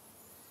 Les?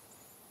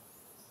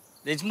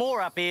 There's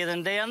more up here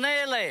than down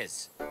there,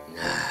 Les.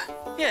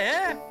 Nah.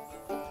 Yeah?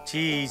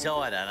 Geez,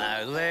 I don't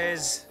know,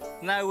 Les.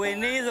 Nowhere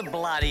near the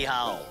bloody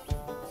hole.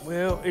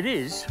 Well, it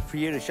is for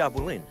you to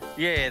shovel in.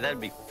 Yeah,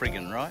 that'd be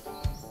friggin' right.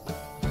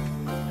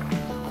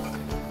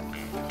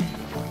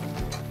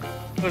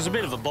 It was a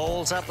bit of a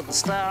balls up at the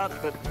start,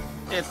 but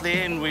at the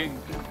end we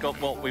got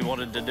what we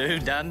wanted to do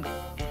done.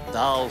 The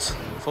hole's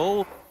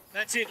full.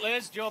 That's it,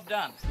 Les. Job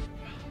done.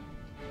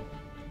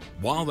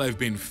 While they've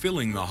been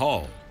filling the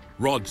hole,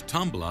 Rod's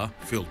tumbler,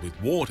 filled with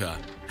water,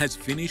 has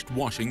finished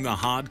washing the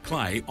hard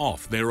clay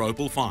off their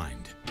opal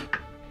find.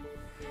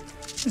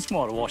 This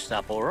might have washed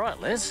up all right,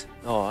 Les.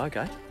 Oh,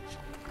 OK.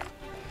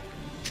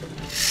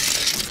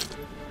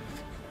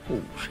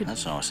 Oh, shit,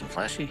 that's nice and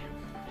flashy.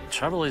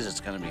 Trouble is, it's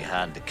going to be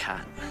hard to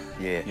cut.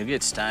 Yeah. You'll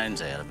get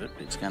stones out of it,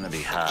 but it's going to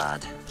be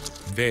hard.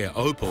 Their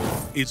opal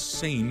is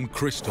seam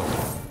crystal,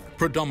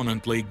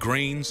 predominantly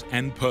greens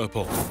and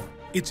purple.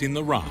 It's in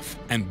the rough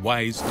and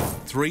weighs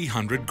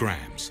 300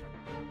 grams.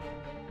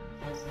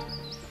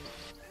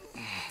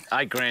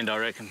 8 grand, I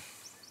reckon.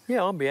 Yeah,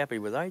 I'll be happy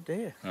with 8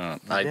 there.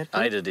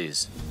 Eight it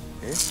is.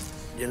 Yeah.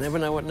 You never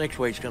know what next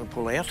week's going to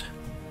pull out.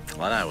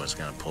 I know what's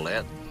going to pull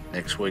out.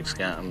 Next week's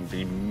going to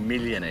be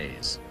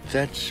millionaires.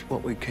 That's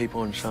what we keep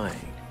on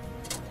saying.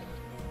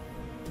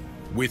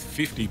 With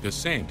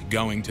 50%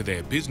 going to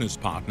their business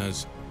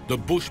partners, the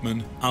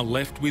Bushmen are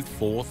left with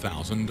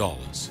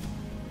 $4,000.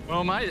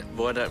 Well, mate,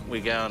 why don't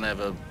we go and have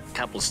a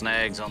couple of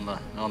snags on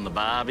the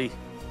barbie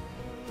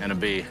and a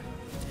beer?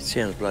 It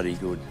sounds bloody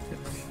good.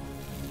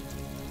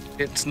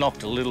 It's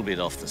knocked a little bit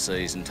off the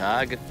season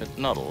target, but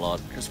not a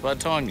lot, because by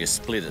the time you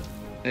split it,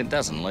 it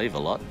doesn't leave a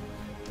lot.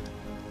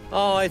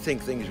 Oh, I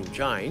think things will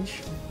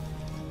change.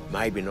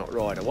 Maybe not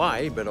right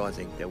away, but I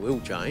think they will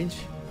change.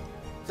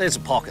 There's a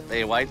pocket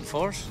there waiting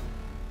for us.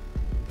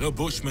 The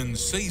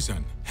Bushman's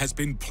season has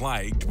been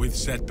plagued with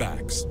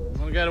setbacks.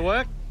 Want to go to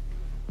work?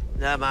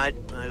 No, mate,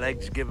 my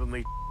leg's giving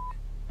me...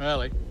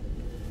 Really?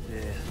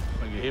 Yeah.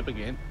 On your hip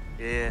again?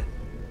 Yeah.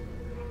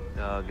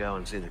 I'll go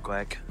and see the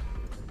quack.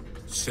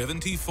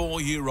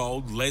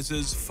 74-year-old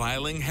Les's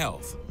failing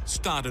health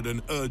started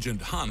an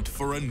urgent hunt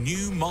for a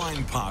new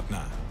mine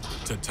partner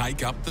to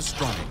take up the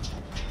strain.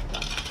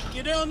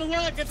 You're doing the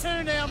worker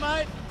too now,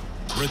 mate.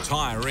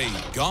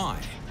 Retiree Guy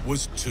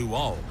was too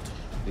old.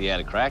 He had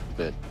a crack,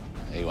 but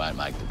he won't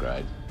make the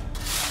grade.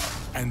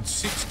 And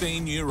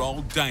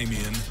 16-year-old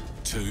Damien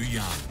too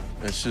young.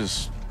 It's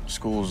just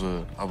school's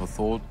a other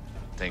thought.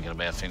 Thinking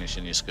about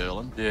finishing your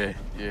schooling? Yeah.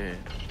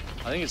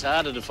 I think it's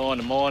harder to find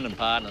a mining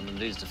partner than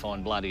it is to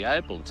find bloody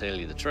opal, to tell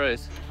you the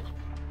truth.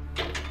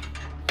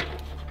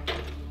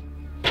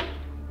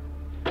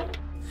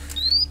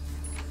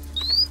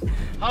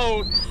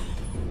 Oh,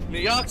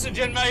 the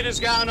oxygen meter's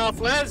going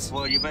off, Les.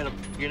 Well, you better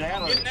get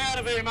out of it. Getting out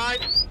of here, mate.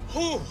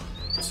 Whew.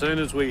 As soon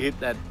as we hit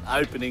that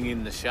opening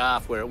in the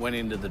shaft where it went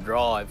into the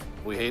drive,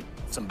 we hit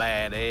some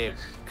bad air,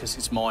 because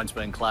this mine's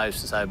been closed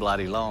for so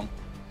bloody long.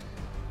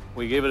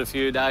 We give it a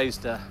few days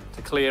to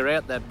clear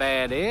out that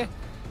bad air.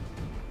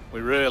 We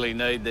really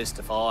need this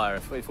to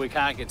fire. If we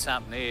can't get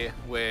something here,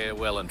 we're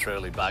well and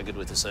truly buggered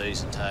with the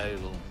season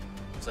total.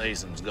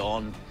 Season's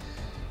gone.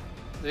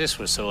 This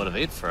was sort of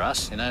it for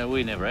us, you know.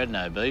 We never had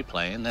no B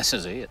plan. This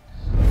is it.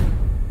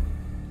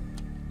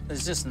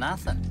 There's just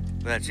nothing.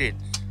 That's it.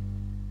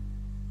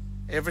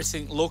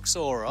 Everything looks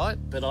all right,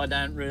 but I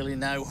don't really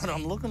know what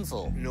I'm looking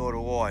for. Nor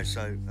do I,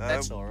 so...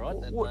 That's all right,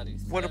 that bloody...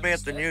 What about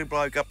the new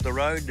bloke up the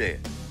road there?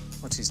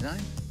 What's his name?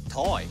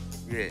 Ty?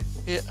 Yeah.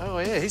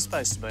 Yeah, he's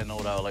supposed to be an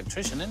auto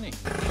electrician, isn't he?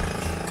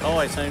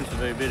 Ty seems to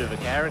be a bit of a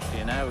character,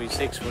 you know. He's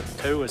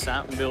 6'2" or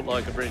something, built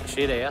like a brick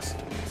shithouse.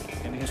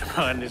 And he's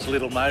riding this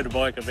little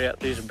motorbike about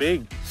this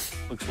big.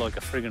 Looks like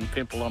a friggin'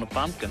 pimple on a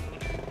pumpkin.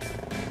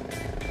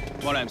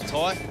 My name's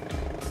Ty.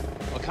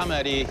 I come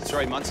out here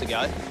 3 months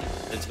ago.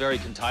 It's very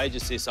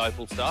contagious, this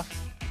opal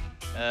stuff.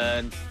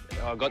 And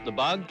I got the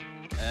bug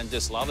and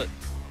just love it.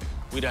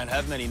 We don't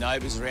have many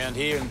neighbours around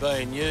here, and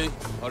being you,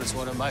 I just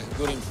want to make a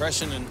good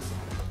impression, and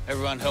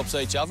everyone helps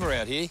each other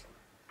out here.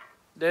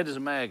 Dead as a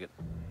maggot.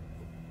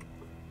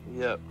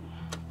 Yep.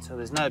 So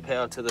there's no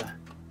power to the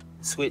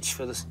switch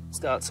for the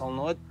start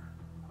solenoid.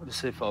 I'll just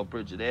see if I'll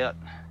bridge it out.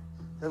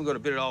 Haven't got a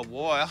bit of old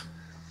wire,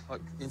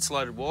 like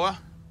insulated wire.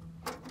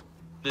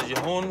 Does your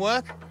horn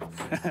work?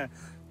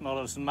 Not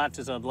as much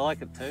as I'd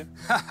like it to.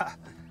 I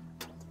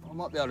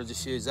might be able to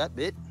just use that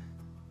bit.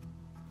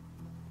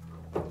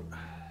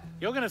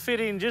 You're going to fit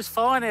in just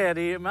fine out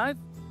here, mate.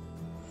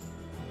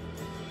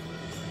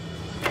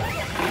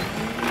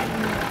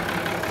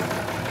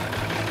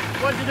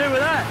 What'd you do with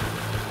that?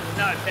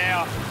 No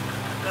power.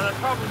 So the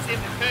problem's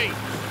in the key.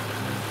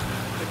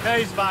 The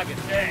key's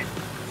bugging. Yeah.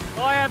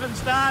 I haven't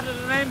started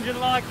an engine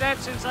like that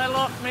since they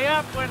locked me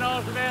up when I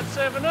was about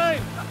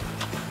 17.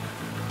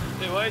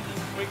 Too easy.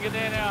 We can get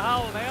down our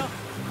hole now.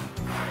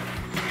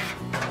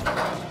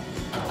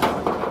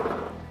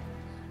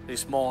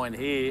 This mine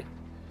here,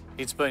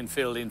 it's been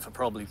filled in for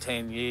probably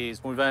 10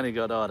 years. We've only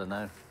got, I don't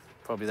know,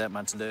 probably that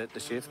much dirt to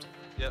shift.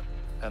 Yep.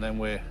 And then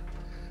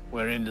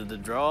we're into the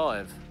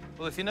drive.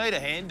 Well, if you need a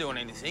hand doing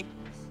anything,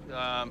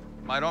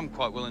 mate, I'm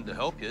quite willing to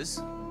help yous.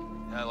 You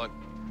know, like,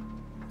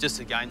 just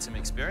to gain some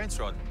experience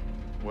riding.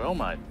 Well,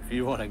 mate, if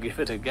you want to give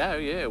it a go,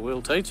 yeah,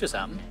 we'll teach you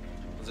something.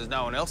 Because there's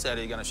no one else out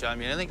here going to show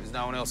me anything. There's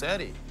no one else out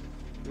here.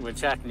 We're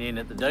chucking you in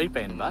at the deep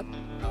end, bud.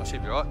 I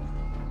should be right.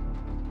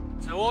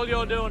 So all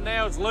you're doing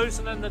now is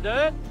loosening the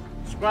dirt,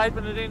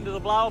 scraping it into the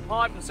blower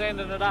pipe and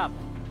sending it up.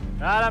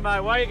 Righto, mate,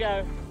 away you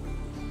go.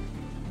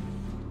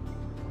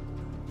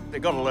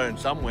 They've got to learn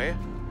somewhere.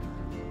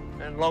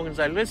 And as long as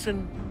they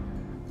listen,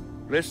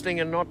 listening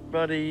and not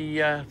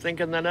bloody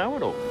thinking they know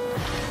it all.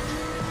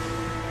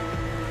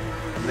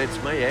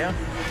 Lets me out.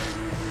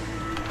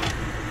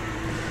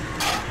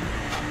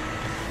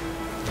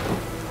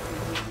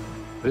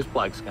 This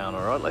bloke's going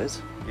all right,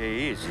 Les. Yeah,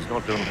 he is. He's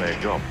not doing a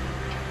bad job.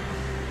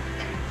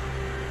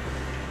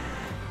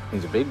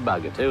 He's a big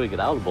bugger too. He could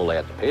hold the ball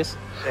out to piss.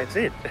 That's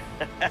it.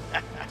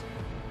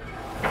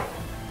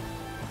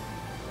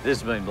 This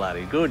has been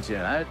bloody good, you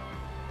know.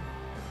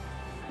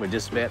 We're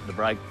just about to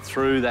break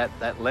through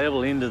that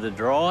level into the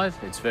drive.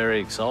 It's very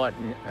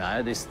exciting. You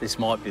know, this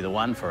might be the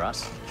one for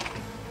us.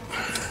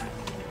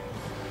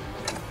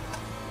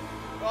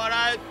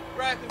 Righto,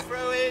 breaking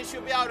through here.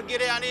 Should be able to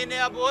get down here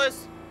now,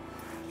 boys.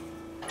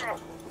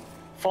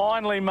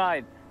 Finally,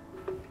 mate.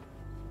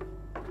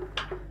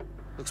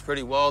 Looks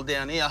pretty wild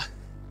down here.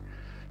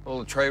 All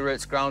the tree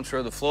roots growing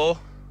through the floor.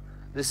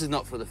 This is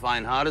not for the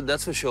faint-hearted,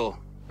 that's for sure.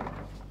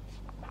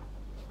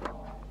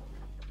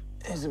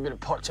 There's a bit of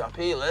potch up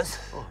here, Les.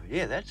 Oh,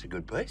 yeah, that's a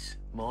good piece.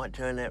 Might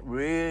turn out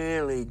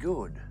really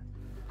good.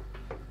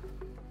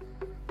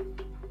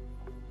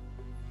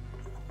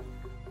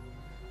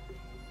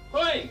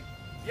 Oi!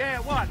 Yeah,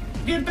 what?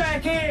 Get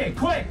back here,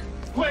 quick!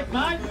 Quick,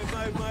 mate!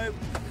 Move.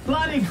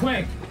 Bloody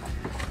quick!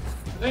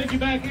 Need you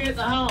back here at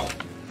the hole.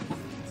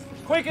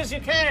 Quick as you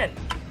can.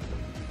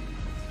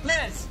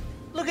 Les,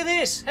 look at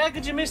this. How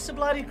could you miss the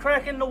bloody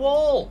crack in the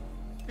wall?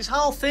 This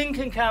whole thing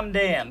can come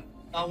down.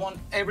 I want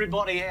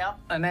everybody out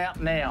and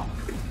out now.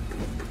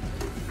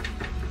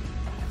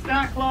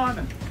 Start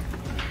climbing.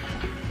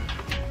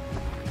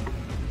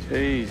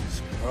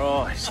 Jesus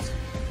Christ.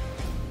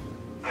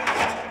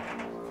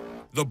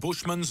 The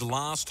Bushman's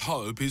last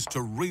hope is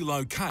to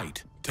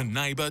relocate to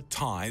neighbour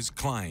Ty's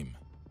claim.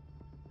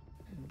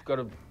 Got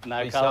to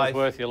No be colour's safe.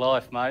 worth your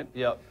life, mate.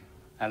 Yep.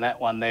 And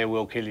that one there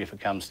will kill you if it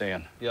comes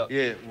down. Yep.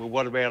 Yeah, well,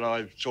 what about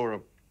I saw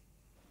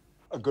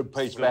a good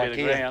piece Got a back bit of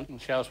here?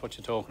 ground. Show us what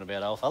you're talking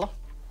about, old fella.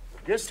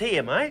 Just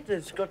here, mate.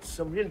 It's got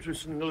some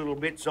interesting little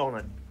bits on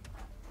it.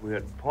 We've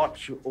got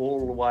potch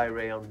all the way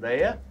around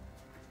there.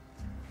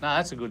 No,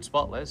 that's a good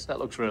spot, Les. That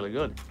looks really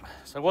good.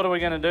 So what are we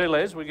going to do,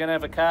 Les? We're going to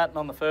have a carton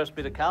on the first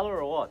bit of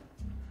colour or what?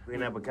 We're going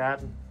to have a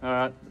garden. All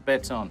right, the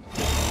bet's on.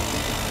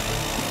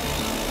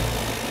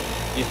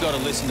 You've got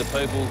to listen to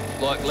people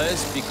like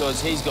Les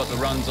because he's got the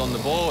runs on the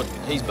board.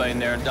 He's been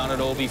there and done it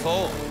all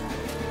before.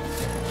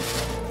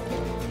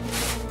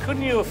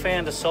 Couldn't you have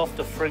found a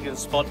softer friggin'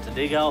 spot to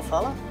dig, old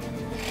fella?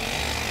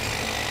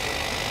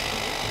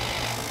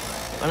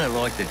 I don't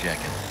like the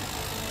jacket.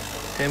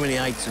 Too many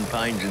aches and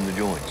pains in the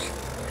joints.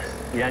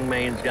 Young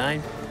man's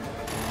game.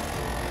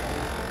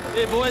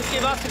 Yeah, boys,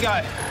 give us a go.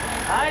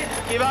 Hey?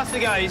 Give us a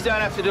go. You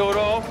don't have to do it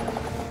all.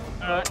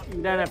 All right,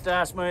 you don't have to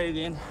ask me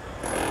again.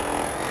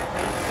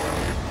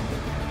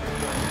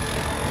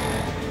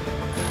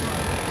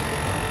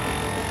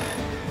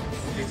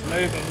 It's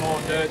moving more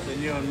dirt than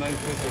you and me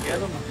put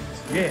together,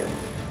 mate. Yeah.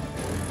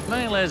 Me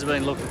and Les have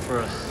been looking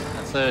for a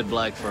third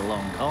bloke for a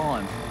long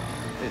time.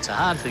 It's a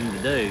hard thing to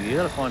do. You've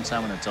got to find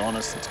someone that's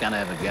honest, that's going to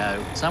have a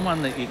go,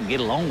 someone that you can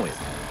get along with.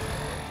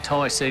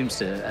 Ty seems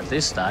to, at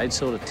this stage,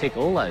 sort of tick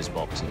all those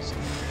boxes.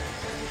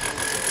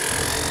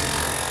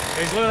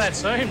 Jeez, look at that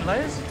seam,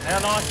 Les. How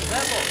nice is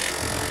that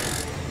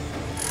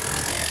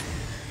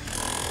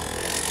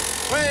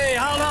look? Wait,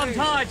 hold on,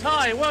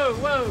 Ty. Whoa,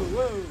 whoa,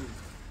 whoa.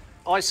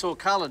 I saw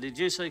colour. Did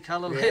you see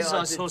colour, Yeah, Les? I I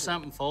did saw see-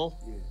 something fall.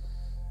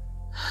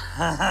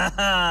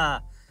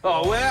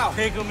 Oh, wow.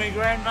 Tickle me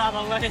grandmother,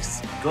 Les.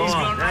 He's God,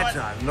 gone that's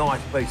right. a nice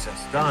piece of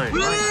stone,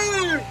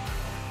 mate.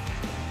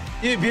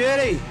 You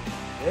beauty.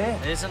 Yeah.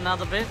 There's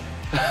another bit.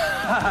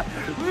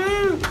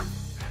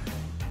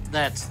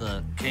 That's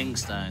the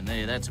kingstone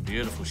there. That's a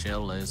beautiful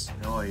shell, Les.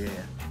 Oh, yeah.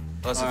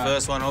 That's the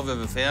first one I've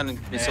ever found,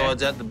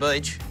 besides at the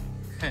beach.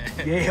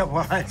 Yeah,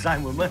 well,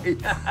 same with me.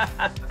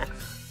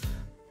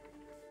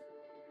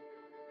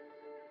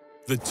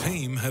 The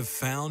team have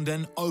found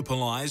an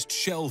opalised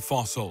shell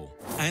fossil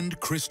and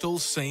crystal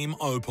seam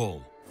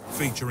opal,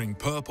 featuring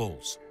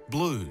purples,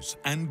 blues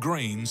and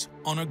greens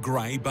on a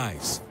grey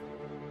base.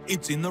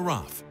 It's in the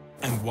rough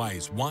and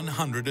weighs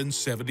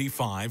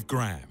 175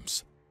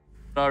 grams.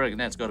 I reckon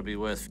that's got to be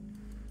worth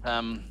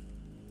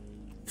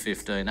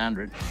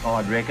 1,500.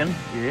 I'd reckon,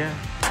 yeah.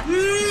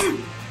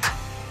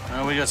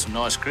 Oh, we got some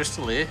nice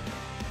crystal here.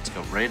 It's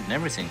got red and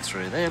everything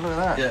through there. Look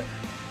at that. Yeah.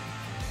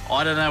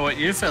 I don't know what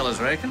you fellas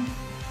reckon,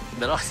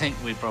 but I think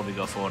we've probably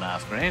got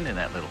 4.5 grand in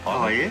that little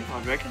pocket. Oh, yeah,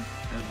 I'd reckon.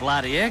 It's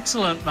bloody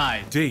excellent,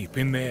 mate. Deep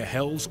in their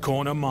Hell's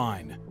Corner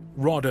mine,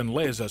 Rod and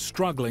Les are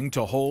struggling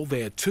to haul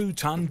their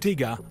 2-ton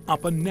digger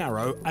up a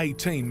narrow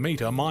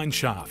 18-metre mine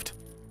shaft.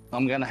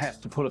 I'm going to have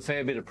to put a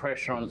fair bit of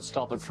pressure on it to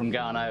stop it from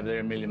going over there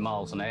a million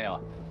miles an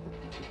hour,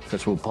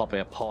 because we'll pop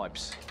our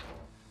pipes.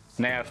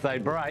 Now, if they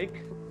break,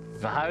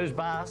 if a hose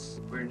bursts,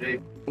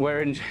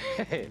 we're in.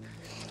 As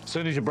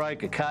soon as you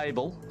break a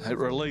cable, it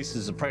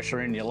releases the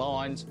pressure in your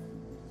lines,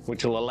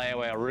 which will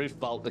allow our roof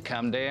bolt to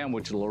come down,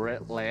 which will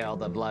allow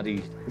the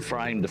bloody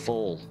frame to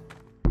fall.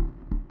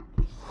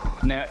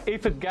 Now,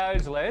 if it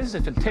goes, Les,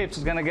 if it tips,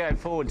 it's going to go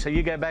forward, so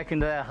you go back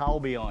into that hole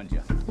behind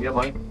you. Yeah,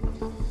 mate.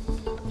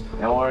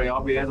 Don't worry,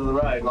 I'll be out of the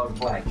road like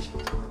flash.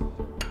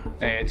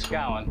 Yeah, it's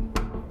going.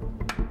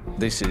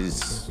 This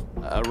is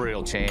a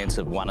real chance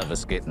of one of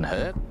us getting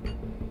hurt.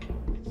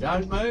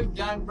 Don't move,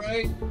 don't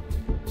breathe.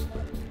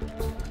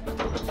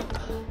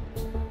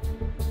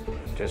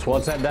 Just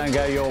watch that don't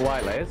go your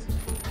way, Les.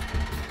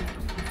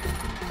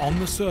 On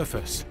the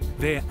surface,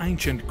 their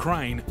ancient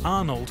crane,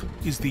 Arnold,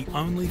 is the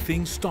only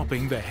thing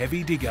stopping the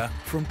heavy digger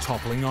from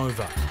toppling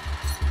over.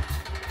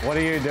 What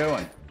are you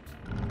doing?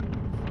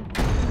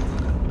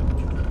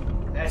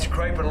 That's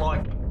creeping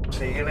like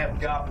so you're gonna have to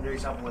go up and do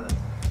something with it.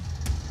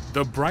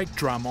 The brake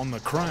drum on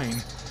the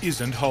crane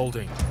isn't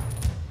holding.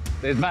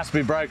 There must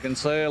be broken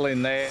seal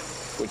in there,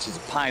 which is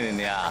a pain in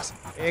the arse.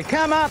 Yeah,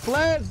 come up,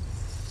 Les.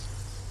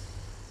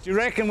 Do you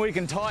reckon we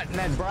can tighten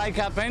that brake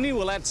up any?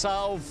 Will that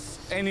solve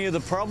any of the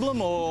problem,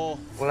 or...?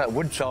 Well, that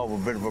would solve a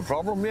bit of a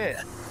problem,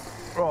 yeah.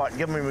 Right,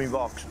 give me my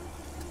box.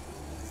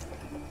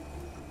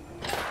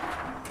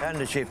 And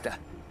the shifter.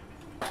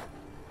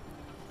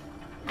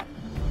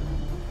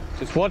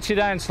 Just watch you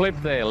don't slip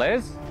there,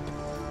 Les.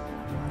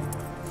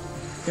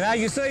 You know,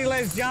 you see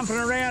Les jumping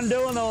around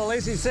doing all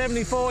this. He's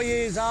 74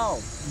 years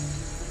old.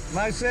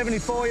 Most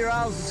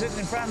 74-year-olds are sitting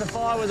in front of the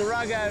fire with a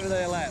rug over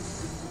their lap.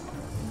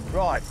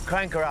 Right,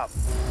 crank her up.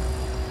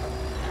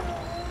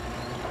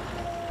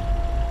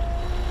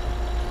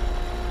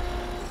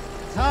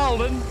 It's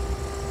holding.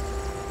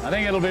 I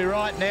think it'll be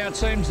right now. It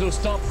seems to have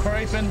stopped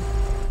creeping.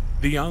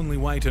 The only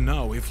way to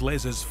know if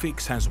Les's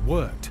fix has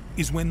worked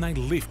is when they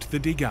lift the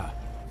digger.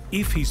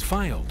 If he's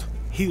failed,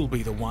 he'll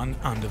be the one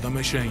under the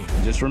machine.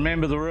 Just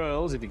remember the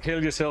rules. If you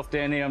kill yourself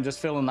down here, I'm just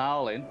filling the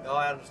hole in.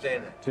 I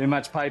understand that. Too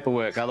much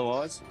paperwork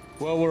otherwise.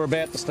 Well, we're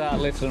about to start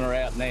lifting her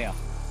out now.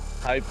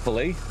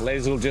 Hopefully,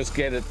 Les will just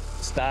get it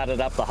started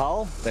up the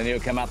hole, then he'll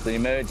come up the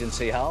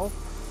emergency hole,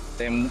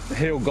 then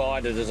he'll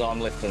guide it as I'm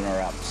lifting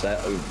her up. So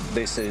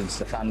this is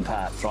the fun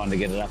part, trying to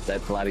get it up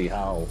that bloody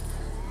hole.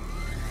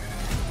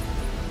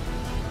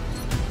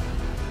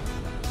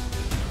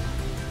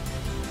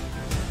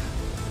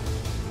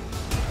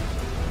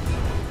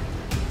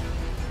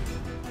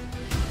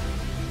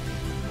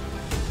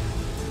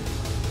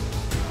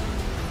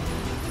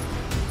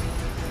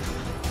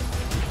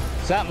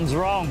 Something's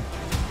wrong.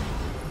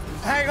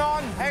 Hang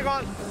on, hang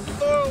on.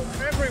 Oil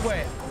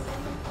everywhere.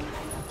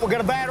 We've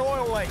got a bad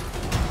oil leak.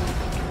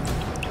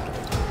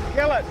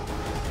 Kill it.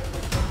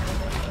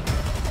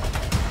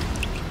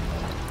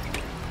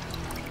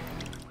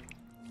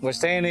 We're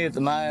standing here at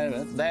the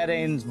moment. That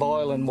end's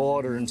boiling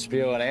water and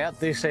spewing out.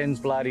 This end's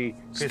bloody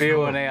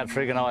spewing out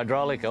friggin'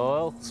 hydraulic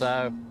oil.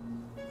 So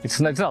it's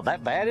not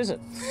that bad, is it?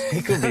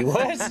 It could be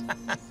worse.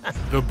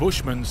 The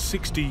Bushman's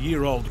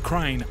 60-year-old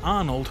crane,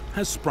 Arnold,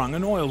 has sprung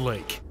an oil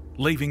leak,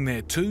 leaving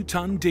their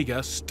 2-ton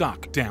digger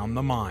stuck down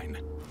the mine.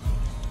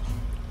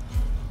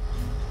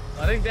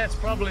 I think that's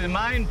probably the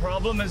main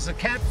problem, is the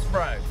caps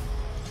broke.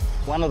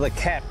 One of the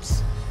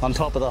caps on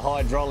top of the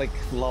hydraulic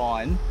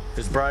line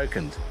is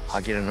broken.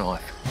 I get a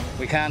knife.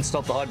 We can't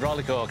stop the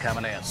hydraulic oil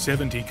coming out.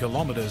 70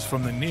 kilometres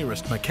from the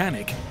nearest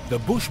mechanic, the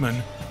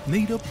Bushmen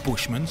need a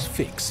Bushman's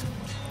fix.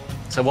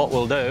 So what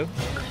we'll do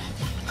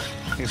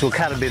is we'll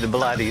cut a bit of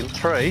bloody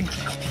tree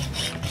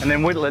and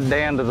then whittle it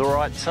down to the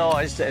right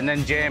size and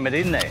then jam it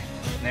in there.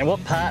 Now,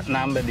 what part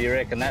number do you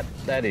reckon that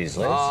is,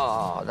 Les?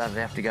 Oh, that'd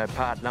have to go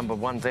part number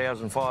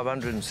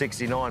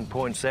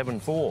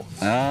 1569.74.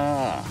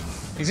 Ah.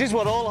 Is this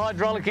what all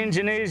hydraulic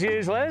engineers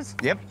use, Les?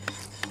 Yep.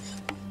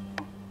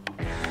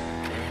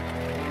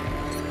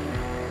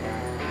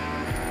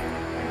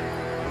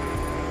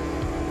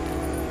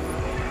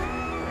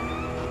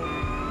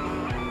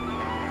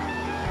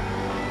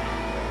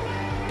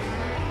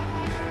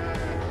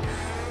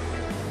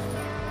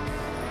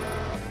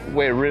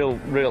 We're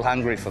real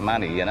hungry for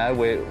money, you know.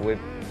 We're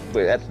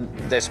at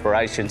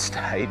desperation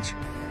stage.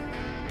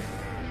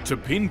 To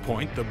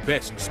pinpoint the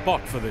best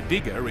spot for the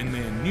digger in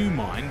their new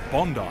mine,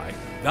 Bondi,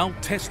 they'll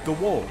test the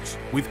walls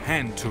with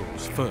hand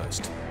tools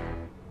first.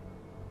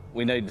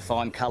 We need to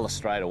find colour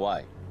straight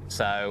away.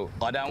 So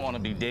I don't want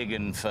to be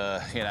digging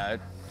for,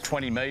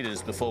 20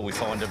 metres before we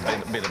find a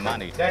bit of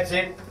money. That's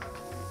it.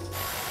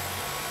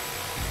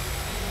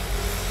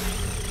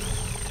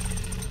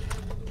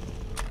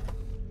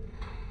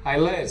 Hey,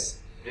 Les.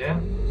 Yeah?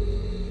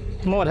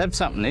 Might have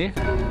something here.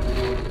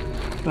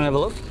 Can I have a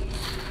look?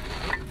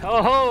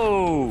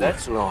 Oh!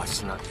 That's nice,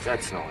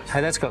 that's nice.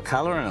 Hey, that's got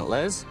colour in it,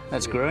 Les.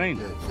 That's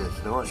green.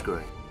 That's nice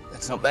green.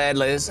 That's not bad,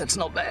 Les. That's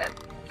not bad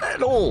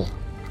at all.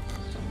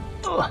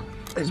 Oh,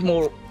 there's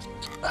more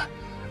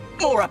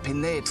up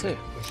in there too.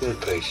 What's that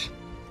piece?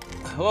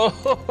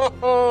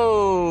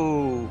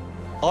 Oh!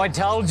 I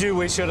told you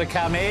we should have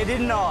come here,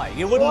 didn't I?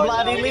 You wouldn't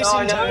bloody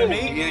listen to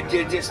me.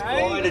 You're just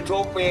trying to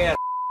talk me out.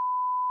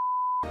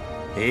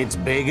 It's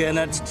big and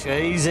it's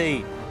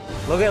cheesy.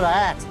 Look at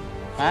that,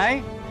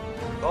 eh?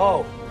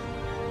 Oh,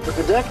 look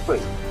at that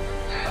piece.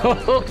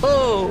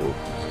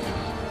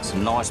 It's a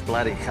nice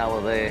bloody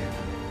colour there.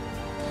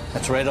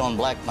 That's red on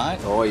black, mate.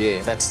 Oh,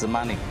 yeah. That's the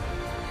money.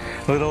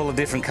 Look at all the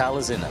different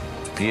colours in it.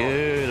 It's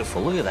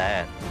beautiful. Look at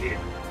that. Yeah.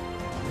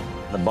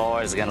 The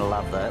buyers are going to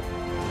love that.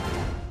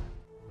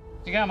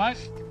 You go,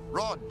 mate.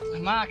 Rod.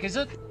 Mark, is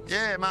it?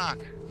 Yeah,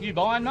 Mark. You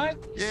buying, mate?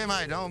 Yeah,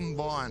 mate, I'm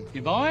buying.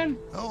 You buying?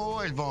 I'm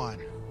always buying.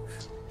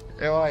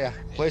 How are you?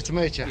 Pleased to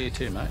meet you. You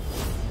too, mate.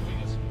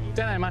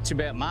 Don't know much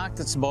about Mark.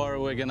 That's the buyer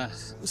we're going to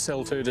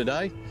sell to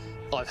today.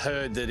 I've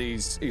heard that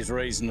he's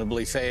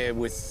reasonably fair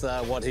with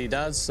what he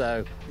does,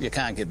 so you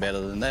can't get better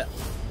than that.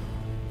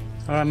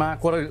 All right,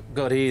 Mark, what I've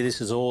got here,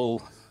 this is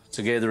all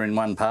together in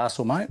one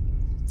parcel, mate.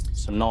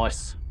 Some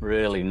nice,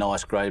 really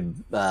nice grade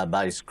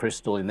base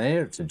crystal in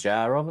there. It's a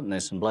jar of it, and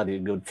there's some bloody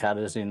good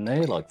cutters in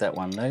there, like that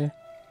one there.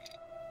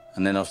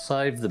 And then I've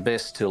saved the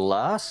best till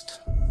last.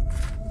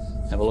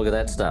 Have a look at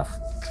that stuff.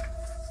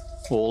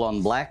 All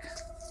on black.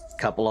 A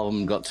couple of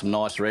them got some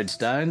nice red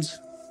stones.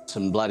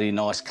 Some bloody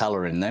nice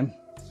colour in them.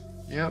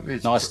 Yep.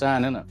 It's nice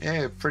stone, isn't it?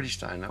 Yeah, pretty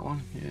stone, that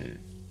one, yeah.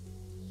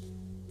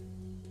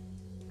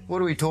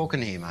 What are we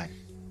talking here, mate?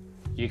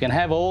 You can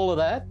have all of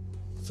that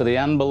for the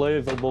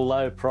unbelievable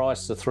low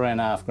price of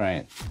 $3.5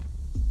 grand.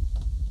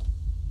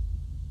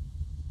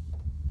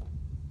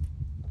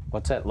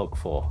 What's that look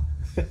for?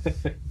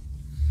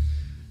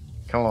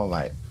 Come on,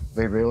 mate.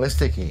 Be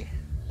realistic here.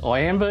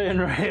 I am being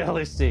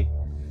realistic.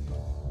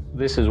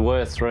 This is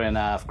worth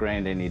 $3.5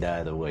 grand any day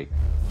of the week.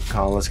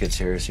 Come on, let's get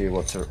serious here.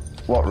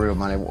 What real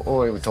money? What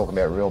are we talking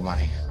about, real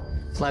money?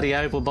 Bloody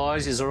opal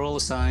buyers are all the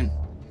same.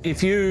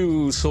 If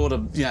you sort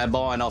of,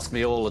 buying off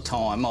me all the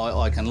time,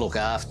 I can look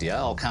after you.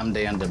 I'll come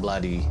down to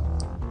bloody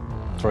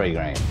 $3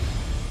 grand.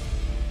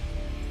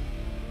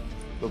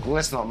 Look,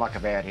 let's not muck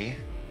about here.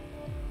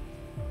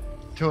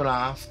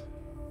 2.5.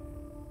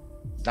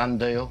 Done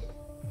deal.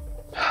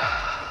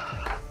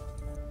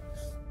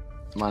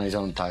 Money's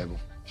on the table.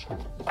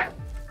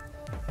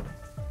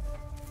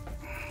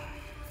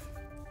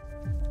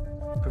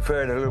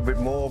 Prefer it a little bit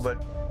more, but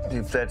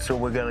if that's all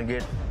we're going to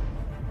get.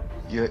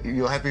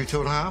 You're happy with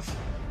 2.5?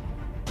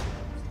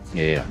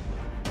 Yeah.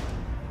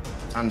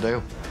 Done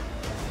deal.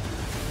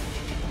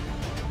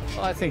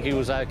 I think he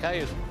was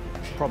okay. He's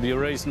probably a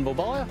reasonable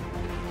buyer.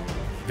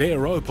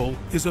 Their opal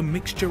is a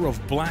mixture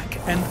of black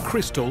and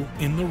crystal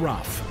in the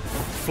rough,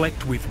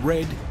 flecked with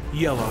red,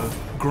 yellow,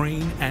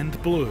 green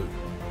and blue.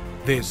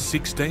 There's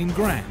 16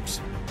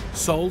 grams,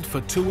 sold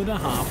for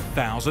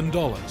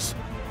 $2,500.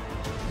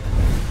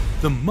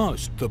 The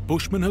most the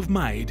Bushmen have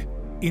made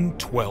in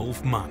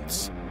 12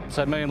 months.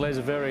 So me and Les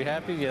are very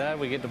happy,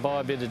 we get to buy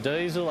a bit of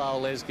diesel,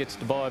 old Les gets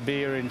to buy a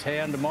beer in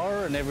town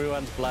tomorrow and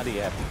everyone's bloody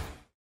happy.